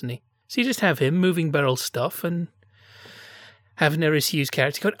guy, wasn't he? So you just have him moving Beryl's stuff and having Nerys Hughes'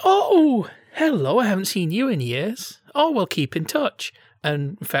 character going, oh, hello, I haven't seen you in years. Oh, we'll keep in touch.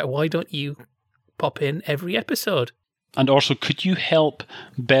 And in fact, why don't you pop in every episode? And also, could you help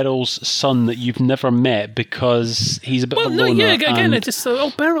Beryl's son that you've never met because he's a bit of a loner? Again, I just thought,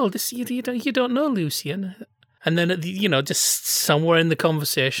 oh, Beryl, you don't know Lucian. And then, just somewhere in the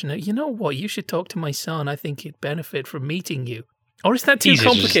conversation, you know what, you should talk to my son. I think he'd benefit from meeting you. Or is that too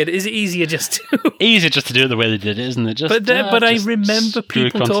complicated? Is it easier just to... Easier just to do it the way they did it, isn't it? But I remember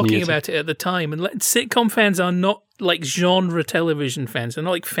people talking about it at the time. And sitcom fans are not like genre television fans. They're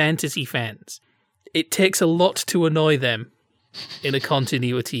not like fantasy fans. It takes a lot to annoy them in a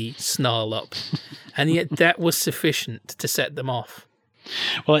continuity snarl up. And yet that was sufficient to set them off.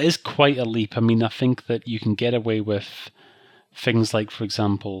 Well, it is quite a leap. I mean, I think that you can get away with things like, for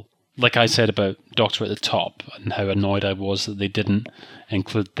example, like I said about Doctor at the Top and how annoyed I was that they didn't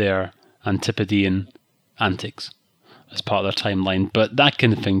include their Antipodean antics as part of their timeline. But that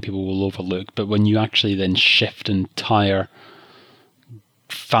kind of thing people will overlook. But when you actually then shift an entire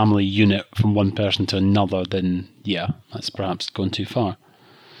family unit from one person to another, then yeah, that's perhaps gone too far.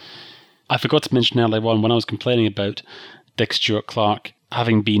 I forgot to mention earlier on when I was complaining about Dick Stewart Clark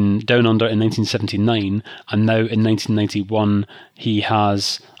having been down under in 1979, and now in 1991 he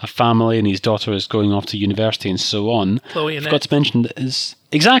has a family and his daughter is going off to university and so on. Chloe I forgot to mention that is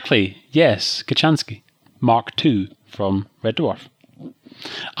exactly, yes, Kachansky, Mark II from Red Dwarf.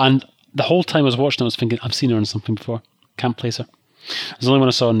 And the whole time I was watching I was thinking, I've seen her in something before, can't place her. There's only one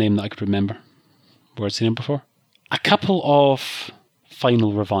I saw a name that I could remember where I'd seen her before. A couple of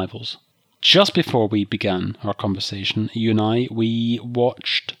final revivals. Just before we began our conversation, you and I, we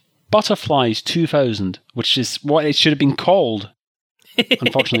watched Butterflies 2000, which is what it should have been called.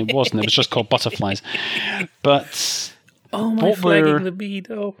 Unfortunately, it wasn't. It was just called Butterflies. But oh, my flagging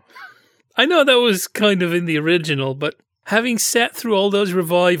libido. I know that was kind of in the original, but having sat through all those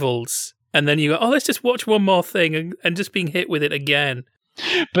revivals, and then you go, oh, let's just watch one more thing, and just being hit with it again.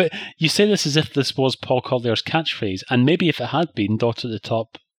 But you say this as if this was Paul Collier's catchphrase, and maybe if it had been, Doctor at the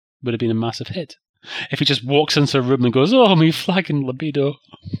Top would have been a massive hit. If he just walks into a room and goes, oh, me flagging libido.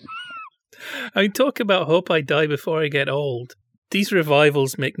 I talk about hope I die before I get old. These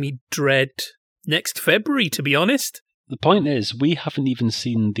revivals make me dread next February, to be honest. The point is, we haven't even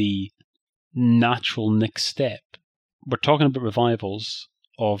seen the natural next step. We're talking about revivals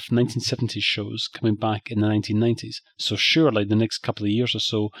of 1970s shows coming back in the 1990s. So surely the next couple of years or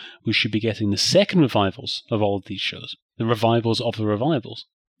so, we should be getting the second revivals of all of these shows. The revivals of the revivals.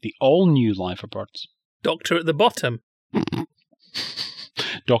 The all-new Liverbirds. Doctor at the bottom.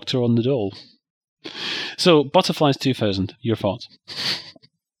 Doctor on the dole. So, Butterflies 2000, your thoughts?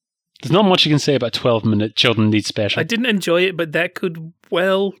 There's not much you can say about 12-minute Children Need Special. I didn't enjoy it, but that could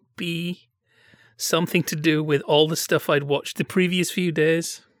well be something to do with all the stuff I'd watched the previous few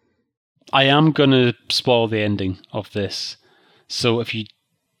days. I am going to spoil the ending of this. So if you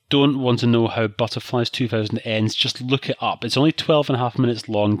don't want to know how Butterflies 2000 ends, just look it up. It's only 12.5 minutes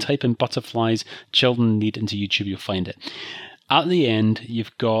long. Type in Butterflies Children Need into YouTube, you'll find it. At the end,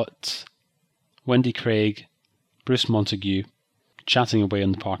 you've got Wendy Craig, Bruce Montague, chatting away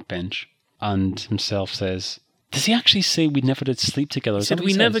on the park bench, and himself says, does he actually say we never did sleep together? He said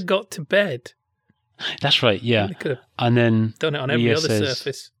we never got to bed. That's right, yeah. They could have and then done it on every other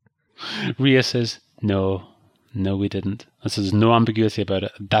surface. Rhea says, no, we didn't. And so there's no ambiguity about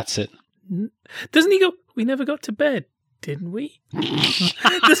it. That's it. Doesn't he go, we never got to bed, didn't we?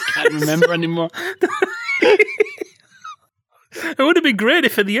 Can't remember anymore. It would have been great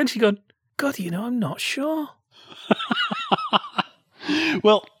if at the end she'd gone, God, I'm not sure.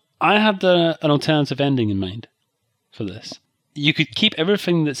 Well, I had an alternative ending in mind for this. You could keep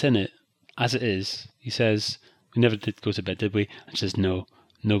everything that's in it as it is. He says, we never did go to bed, did we? And she says, no,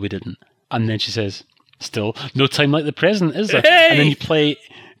 we didn't. And then she says, still, no time like the present, is there? Hey! And then you play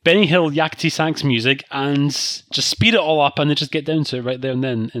Benny Hill Yakety Sax music and just speed it all up and then just get down to it right there and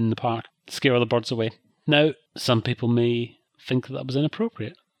then in the park. Scare all the birds away. Now, some people may think that was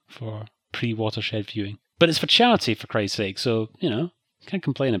inappropriate for pre-Watershed viewing. But it's for charity, for Christ's sake, so, can't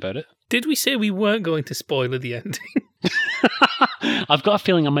complain about it. Did we say we weren't going to spoiler the ending? I've got a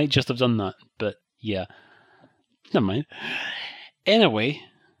feeling I might just have done that, but yeah. Never mind. Anyway,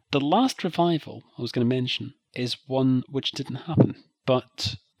 the last revival I was going to mention is one which didn't happen,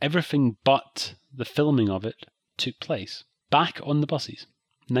 but everything but the filming of it took place. Back on the Buses,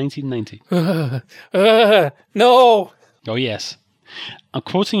 1990. No! Oh, yes. I'm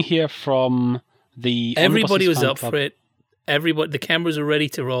quoting here from the... Everybody was up for it. The cameras are ready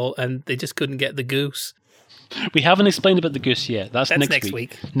to roll, and they just couldn't get the goose. We haven't explained about the goose yet. That's next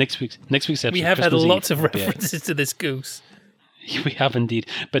week. Next week's episode. We have Christmas had lots Eve. of references to this goose. We have indeed.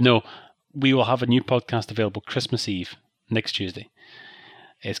 But no, we will have a new podcast available Christmas Eve, next Tuesday.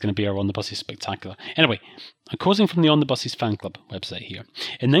 It's going to be our On the Buses Spectacular. Anyway, I'm quoting from the On the Buses fan club website here.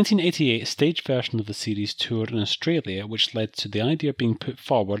 In 1988, a stage version of the series toured in Australia, which led to the idea being put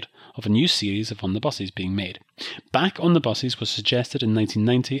forward of a new series of On the Buses being made. Back on the Buses was suggested in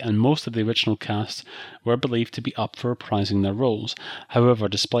 1990, and most of the original cast were believed to be up for reprising their roles. However,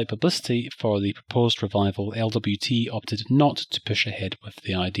 despite publicity for the proposed revival, LWT opted not to push ahead with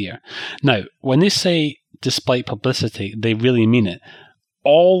the idea. Now, when they say despite publicity, they really mean it.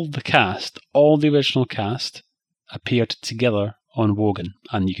 All the original cast appeared together on Wogan,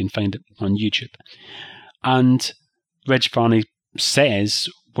 and you can find it on YouTube. And Reg Varney says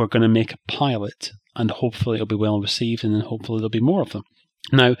we're going to make a pilot, and hopefully it'll be well received, and then hopefully there'll be more of them.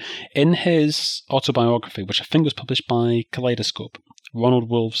 Now, in his autobiography, which I think was published by Kaleidoscope, Ronald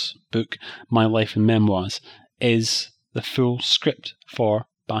Wolf's book, My Life and Memoirs, is the full script for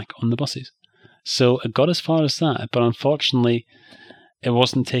Back on the Buses. So it got as far as that, but unfortunately it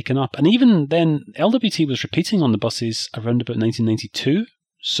wasn't taken up. And even then, LWT was repeating on the buses around about 1992,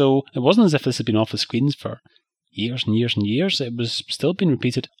 so it wasn't as if this had been off the screens for years and years and years. It was still being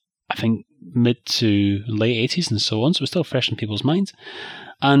repeated, I think, mid to late 80s and so on, so it was still fresh in people's minds.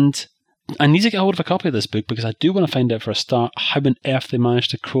 And I need to get hold of a copy of this book because I do want to find out for a start how on earth they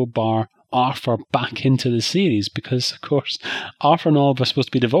managed to crowbar Arthur back into the series, because, of course, Arthur and Olive are supposed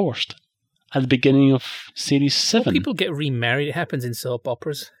to be divorced at the beginning of Series 7. Well, people get remarried. It happens in soap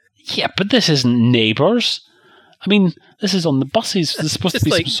operas. Yeah, but this isn't Neighbours. I mean, this is on the buses. There's supposed to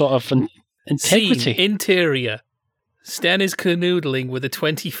be some sort of integrity. Scene, interior. Stan is canoodling with a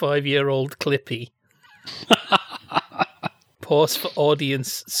 25-year-old Clippy. Pause for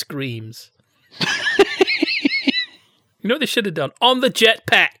audience screams. You know what they should have done? On the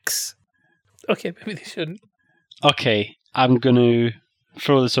jetpacks! Okay, maybe they shouldn't. Okay, I'm going to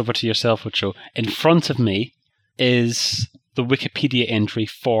throw this over to yourself, Ocho. In front of me is the Wikipedia entry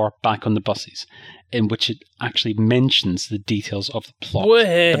for Back on the Buses, in which it actually mentions the details of the plot.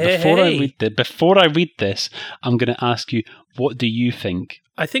 Way. But before I read this, I'm going to ask you, what do you think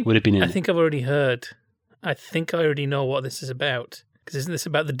would have been in it? I think I've already heard. I think I already know what this is about. Because isn't this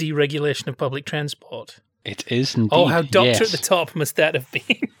about the deregulation of public transport? It is indeed. Oh, how Doctor yes. at the Top must that have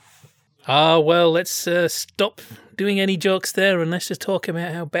been? Well, let's stop doing any jokes there and let's just talk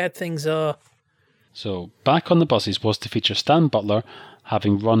about how bad things are. So, Back on the Buses was to feature Stan Butler,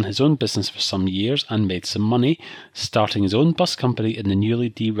 having run his own business for some years and made some money, starting his own bus company in the newly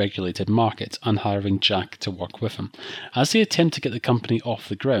deregulated market and hiring Jack to work with him. As they attempt to get the company off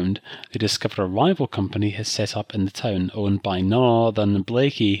the ground, they discover a rival company has set up in the town, owned by none other than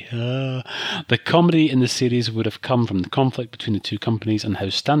Blakey. The comedy in the series would have come from the conflict between the two companies and how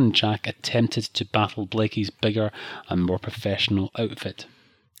Stan and Jack attempted to battle Blakey's bigger and more professional outfit.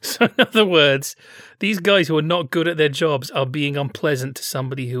 So, in other words, these guys who are not good at their jobs are being unpleasant to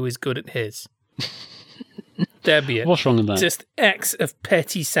somebody who is good at his. That'd be it. What's wrong with that? Just acts of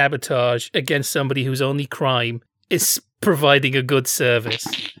petty sabotage against somebody whose only crime is providing a good service.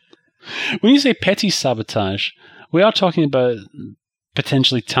 When you say petty sabotage, we are talking about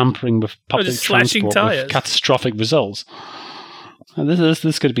potentially tampering with public transport with catastrophic results.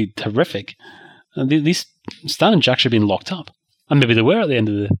 This could be horrific. These Stan and Jack should have been locked up. And maybe they were at the end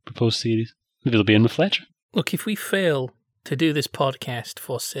of the proposed series. Maybe they'll be in with Fletcher. Look, if we fail to do this podcast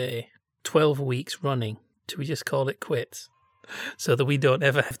for, say, 12 weeks running, do we just call it quits? So that we don't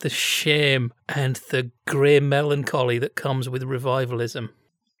ever have the shame and the grey melancholy that comes with revivalism.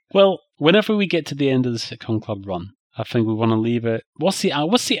 Well, whenever we get to the end of the Sitcom Club run, I think we want to leave it. What's the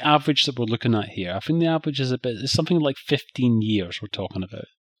average that we're looking at here? I think the average is something like 15 years we're talking about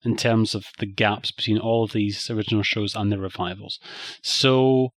in terms of the gaps between all of these original shows and the revivals.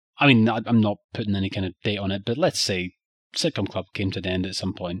 So, I mean, I'm not putting any kind of date on it, but let's say Sitcom Club came to an end at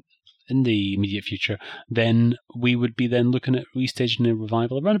some point in the immediate future, then we would be then looking at restaging the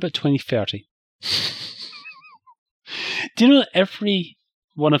revival around about 2030. Do you know that every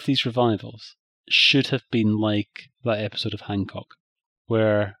one of these revivals should have been like that episode of Hancock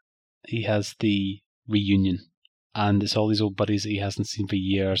where he has the reunion and it's all these old buddies that he hasn't seen for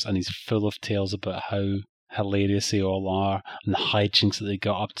years and he's full of tales about how hilarious they all are and the hijinks that they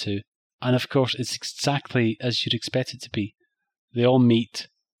got up to. And of course, it's exactly as you'd expect it to be. They all meet,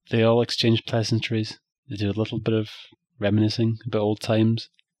 they all exchange pleasantries, they do a little bit of reminiscing about old times,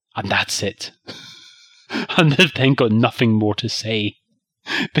 and that's it. And they've then got nothing more to say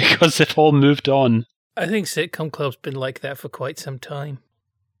because they've all moved on. I think Sitcom Club's been like that for quite some time.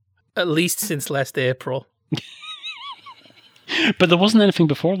 At least since last April. But there wasn't anything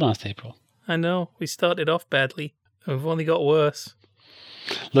before last April. I know, we started off badly, and we've only got worse.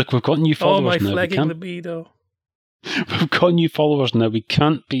 Look, we've got new followers now. Oh, my now. flagging libido. We've got new followers now. We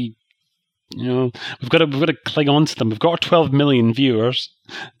can't be, we've got to cling on to them. We've got our 12 million viewers.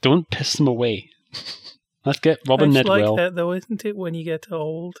 Don't piss them away. Let's get Robin It's Nedwell. like that, though, isn't it, when you get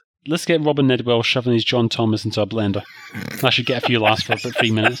old? Let's get Robin Nedwell shoving his John Thomas into a blender. I should get a few laughs for about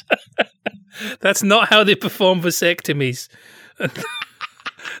 3 minutes. That's not how they perform vasectomies.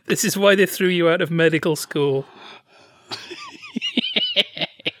 This is why they threw you out of medical school.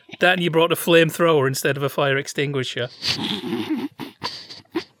 That and you brought a flamethrower instead of a fire extinguisher.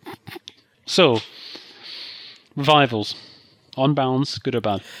 So, revivals. On balance, good or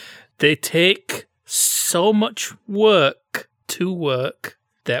bad? They take so much work to work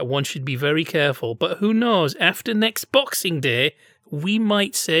that one should be very careful. But who knows, after next Boxing Day, we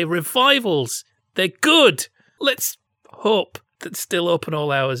might say revivals. They're good. Let's hope that Still Open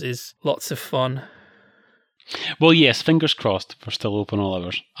All Hours is lots of fun. Well, yes, fingers crossed for Still Open All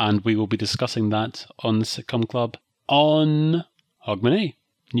Hours. And we will be discussing that on the Sitcom Club on Hogmanay,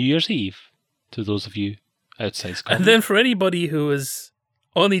 New Year's Eve, to those of you outside Scotland. And then for anybody who has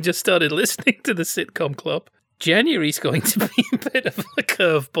only just started listening to the Sitcom Club, January's going to be a bit of a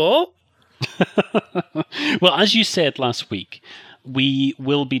curveball. Well, as you said last week, we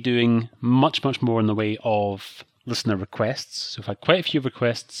will be doing much, much more in the way of listener requests. So we've had quite a few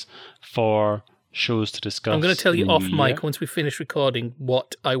requests for shows to discuss. I'm going to tell you off mic year. once we finish recording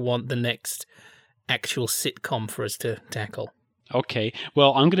what I want the next actual sitcom for us to tackle. Okay.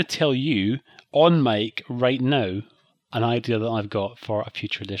 Well, I'm going to tell you on mic right now an idea that I've got for a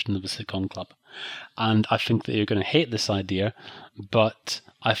future edition of the Sitcom Club. And I think that you're going to hate this idea, but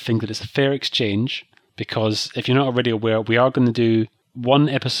I think that it's a fair exchange because if you're not already aware, we are going to do one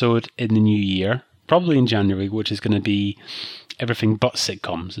episode in the new year, probably in January, which is going to be everything but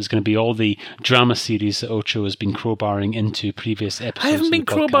sitcoms. It's going to be all the drama series that Ocho has been crowbarring into previous episodes. I haven't been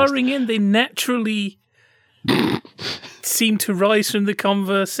crowbarring in. They naturally seem to rise from the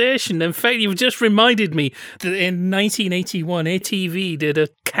conversation. In fact, you've just reminded me that in 1981, ATV did a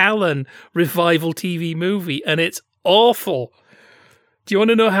Callan revival TV movie, and it's awful. Do you want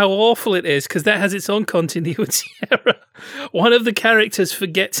to know how awful it is? Because that has its own continuity error. One of the characters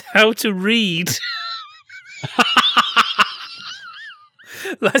forgets how to read.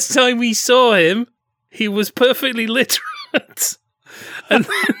 Last time we saw him, he was perfectly literate. And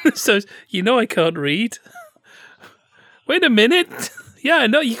then says, I can't read. Wait a minute. Yeah,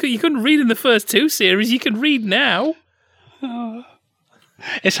 no, you couldn't read in the first two series. You can read now.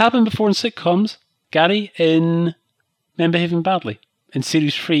 It's happened before in sitcoms. Gary in Men Behaving Badly. In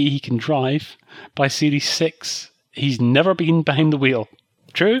Series 3, he can drive. By Series 6, he's never been behind the wheel.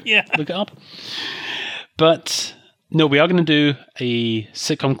 True? Yeah. Look it up. But no, we are going to do a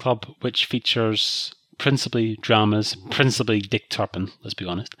Sitcom Club which features principally dramas, principally Dick Turpin, let's be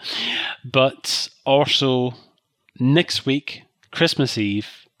honest. But also, next week, Christmas Eve,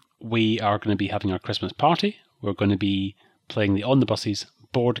 we are going to be having our Christmas party. We're going to be playing the On the Buses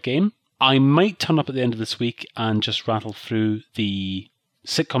board game. I might turn up at the end of this week and just rattle through the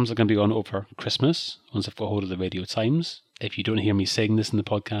sitcoms that are going to be on over Christmas, once I've got hold of the Radio Times. If you don't hear me saying this in the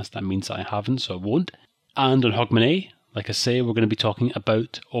podcast, that means that I haven't, so I won't. And on Hogmanay, like I say, we're going to be talking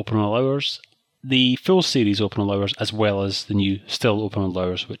about Open All Hours the full series Open All Hours, as well as the new still Open All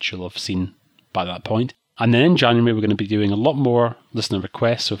Hours, which you'll have seen by that point. And then in January, we're going to be doing a lot more listener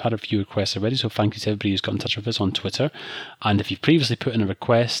requests. So we've had a few requests already, so thank you to everybody who's got in touch with us on Twitter. And if you've previously put in a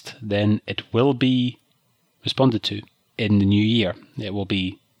request, then it will be responded to in the new year. It will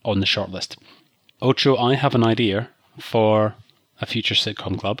be on the shortlist. Ocho, I have an idea for a future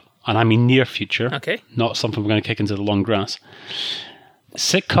sitcom club, and I mean near future, Okay. not something we're going to kick into the long grass.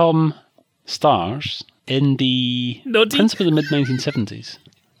 Sitcom stars in the principally the mid-1970s.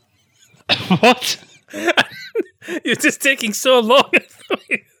 What? You're just taking so long.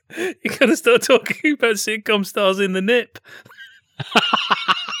 You're going to start talking about sitcom stars in the nip.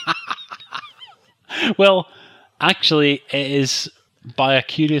 Well, actually, it is by a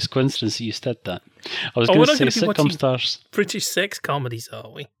curious coincidence that you said that. I was going to say sitcom stars. British sex comedies, are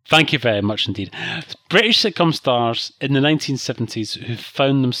we? Thank you very much indeed. British sitcom stars in the 1970s who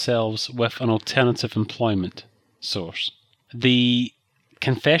found themselves with an alternative employment source. The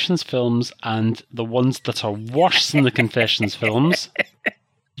Confessions films and the ones that are worse than the Confessions films,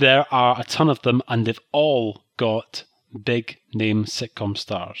 there are a ton of them, and they've all got big name sitcom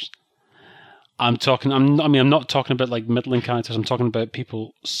stars. I'm not talking about like middling characters. I'm talking about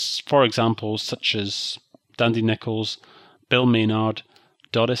people, for example, such as Dandy Nichols, Bill Maynard,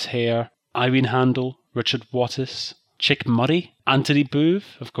 Doris Hare, Irene Handel, Richard Wattis, Chick Murray, Anthony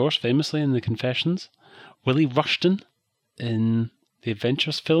Booth, of course, famously in The Confessions, Willie Rushton in the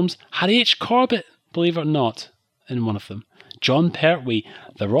Adventures films, Harry H. Corbett, believe it or not, in one of them, John Pertwee,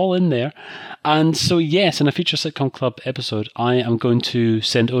 they're all in there. And so, yes, in a future sitcom club episode, I am going to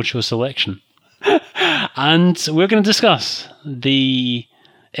send Ocho a selection. And we're going to discuss the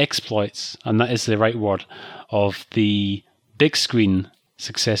exploits, and that is the right word, of the big screen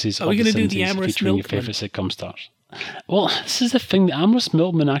successes of the 70s featuring your favourite sitcom stars. Well, this is the thing, the Amorous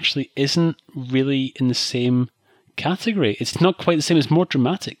Milkman actually isn't really in the same category. It's not quite the same, it's more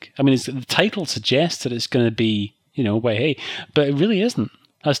dramatic. I mean, the title suggests that it's going to be, way hey, but it really isn't.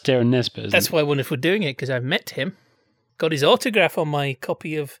 That's Darren Nesbitt, isn't That's why I wonder if we're doing it, because I've met him. Got his autograph on my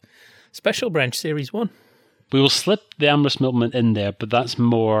copy of Special Branch Series 1. We will slip the Amorous Milkman in there, but that's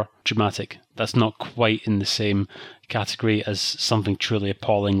more dramatic. That's not quite in the same category as something truly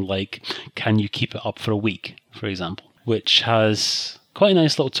appalling like Can You Keep It Up for a Week, for example, which has quite a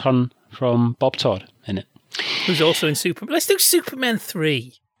nice little turn from Bob Todd in it. Who's also in Superman. Let's do Superman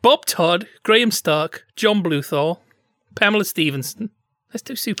 3. Bob Todd, Graham Stark, John Bluthal, Pamela Stevenson. Let's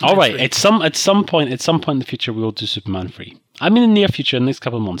do Superman 3. All right, at some point in the future, we will do Superman 3. I mean, in the near future, in the next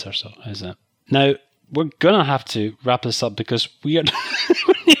couple of months or so. How's that? Now, we're going to have to wrap this up because we are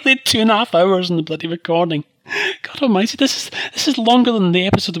nearly 2.5 hours in the bloody recording. God almighty, this is longer than the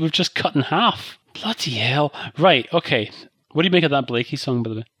episode that we've just cut in half. Bloody hell. Right, okay. What do you make of that Blakey song, by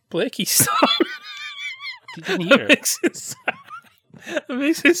the way? Blakey song? You didn't hear it? It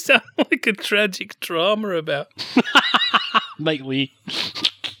makes it sound like a tragic drama about... Mike Lee.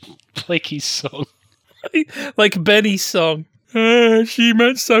 Blakey's song. Like Benny's song. She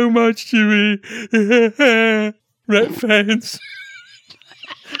meant so much to me. Red fans.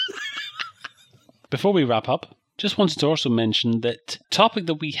 Before we wrap up, just wanted to also mention that topic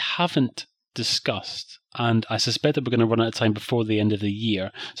that we haven't discussed, and I suspect that we're going to run out of time before the end of the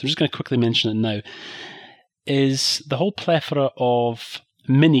year, so I'm just going to quickly mention it now, is the whole plethora of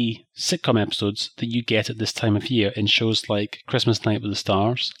mini sitcom episodes that you get at this time of year in shows like Christmas Night with the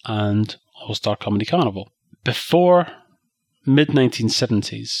Stars and All-Star Comedy Carnival. Before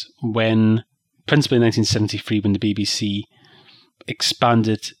mid-1970s, principally 1973, when the BBC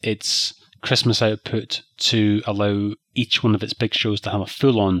expanded its Christmas output to allow each one of its big shows to have a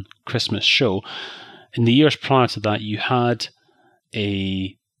full-on Christmas show, in the years prior to that, you had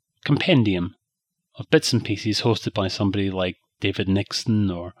a compendium of bits and pieces hosted by somebody like David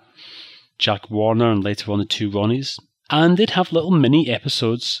Nixon or Jack Warner, and later on the Two Ronnies. And they'd have little mini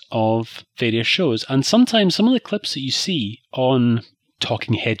episodes of various shows. And sometimes some of the clips that you see on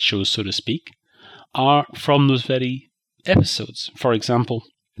talking head shows, so to speak, are from those very episodes. For example,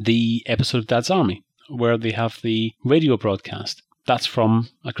 the episode of Dad's Army, where they have the radio broadcast. That's from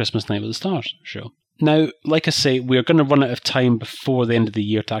A Christmas Night with the Stars show. Now, like I say, we're going to run out of time before the end of the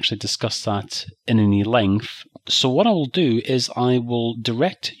year to actually discuss that in any length. So what I will do is I will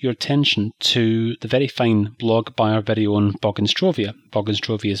direct your attention to the very fine blog by our very own Bogginstrovia,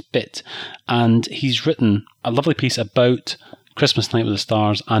 Bit. And he's written a lovely piece about Christmas Night with the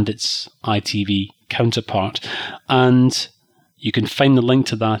Stars and its ITV counterpart. And you can find the link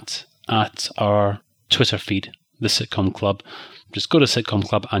to that at our Twitter feed, the Sitcom Club. Just go to Sitcom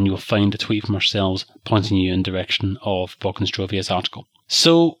Club and you'll find a tweet from ourselves pointing you in direction of Bogginstrovia's article.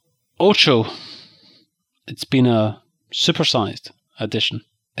 So Ocho, it's been a supersized edition.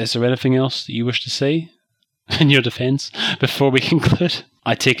 Is there anything else that you wish to say in your defense before we conclude?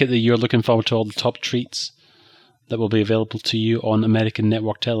 I take it that you're looking forward to all the top treats that will be available to you on American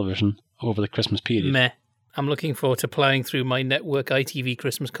network television over the Christmas period. Meh. I'm looking forward to ploughing through my network ITV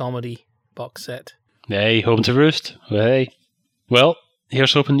Christmas comedy box set. Hey, home to roost. Hey. Well,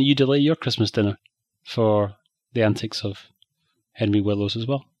 here's hoping that you delay your Christmas dinner for the antics of Henry Willows as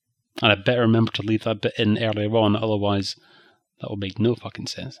well. And I better remember to leave that bit in earlier on, otherwise that will make no fucking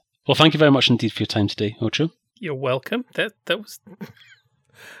sense. Well, thank you very much indeed for your time today, Ocho. You're welcome. That was...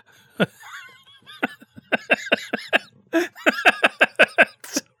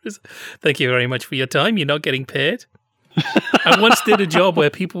 Thank you very much for your time. You're not getting paid. I once did a job where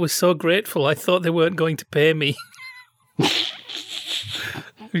people were so grateful I thought they weren't going to pay me.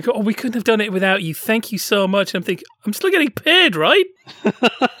 We go, we couldn't have done it without you. Thank you so much. And I'm thinking, I'm still getting paid, right?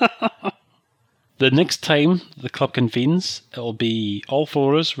 The next time the club convenes, it'll be all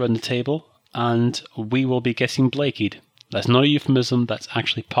four of us around the table, and we will be getting Blakeyed. That's not a euphemism, that's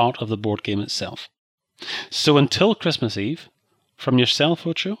actually part of the board game itself. So until Christmas Eve, from yourself,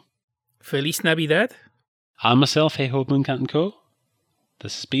 Ocho, Feliz Navidad. and myself, Hey Ho, Mooncat and Co.,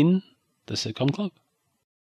 this has been the Sitcom Club.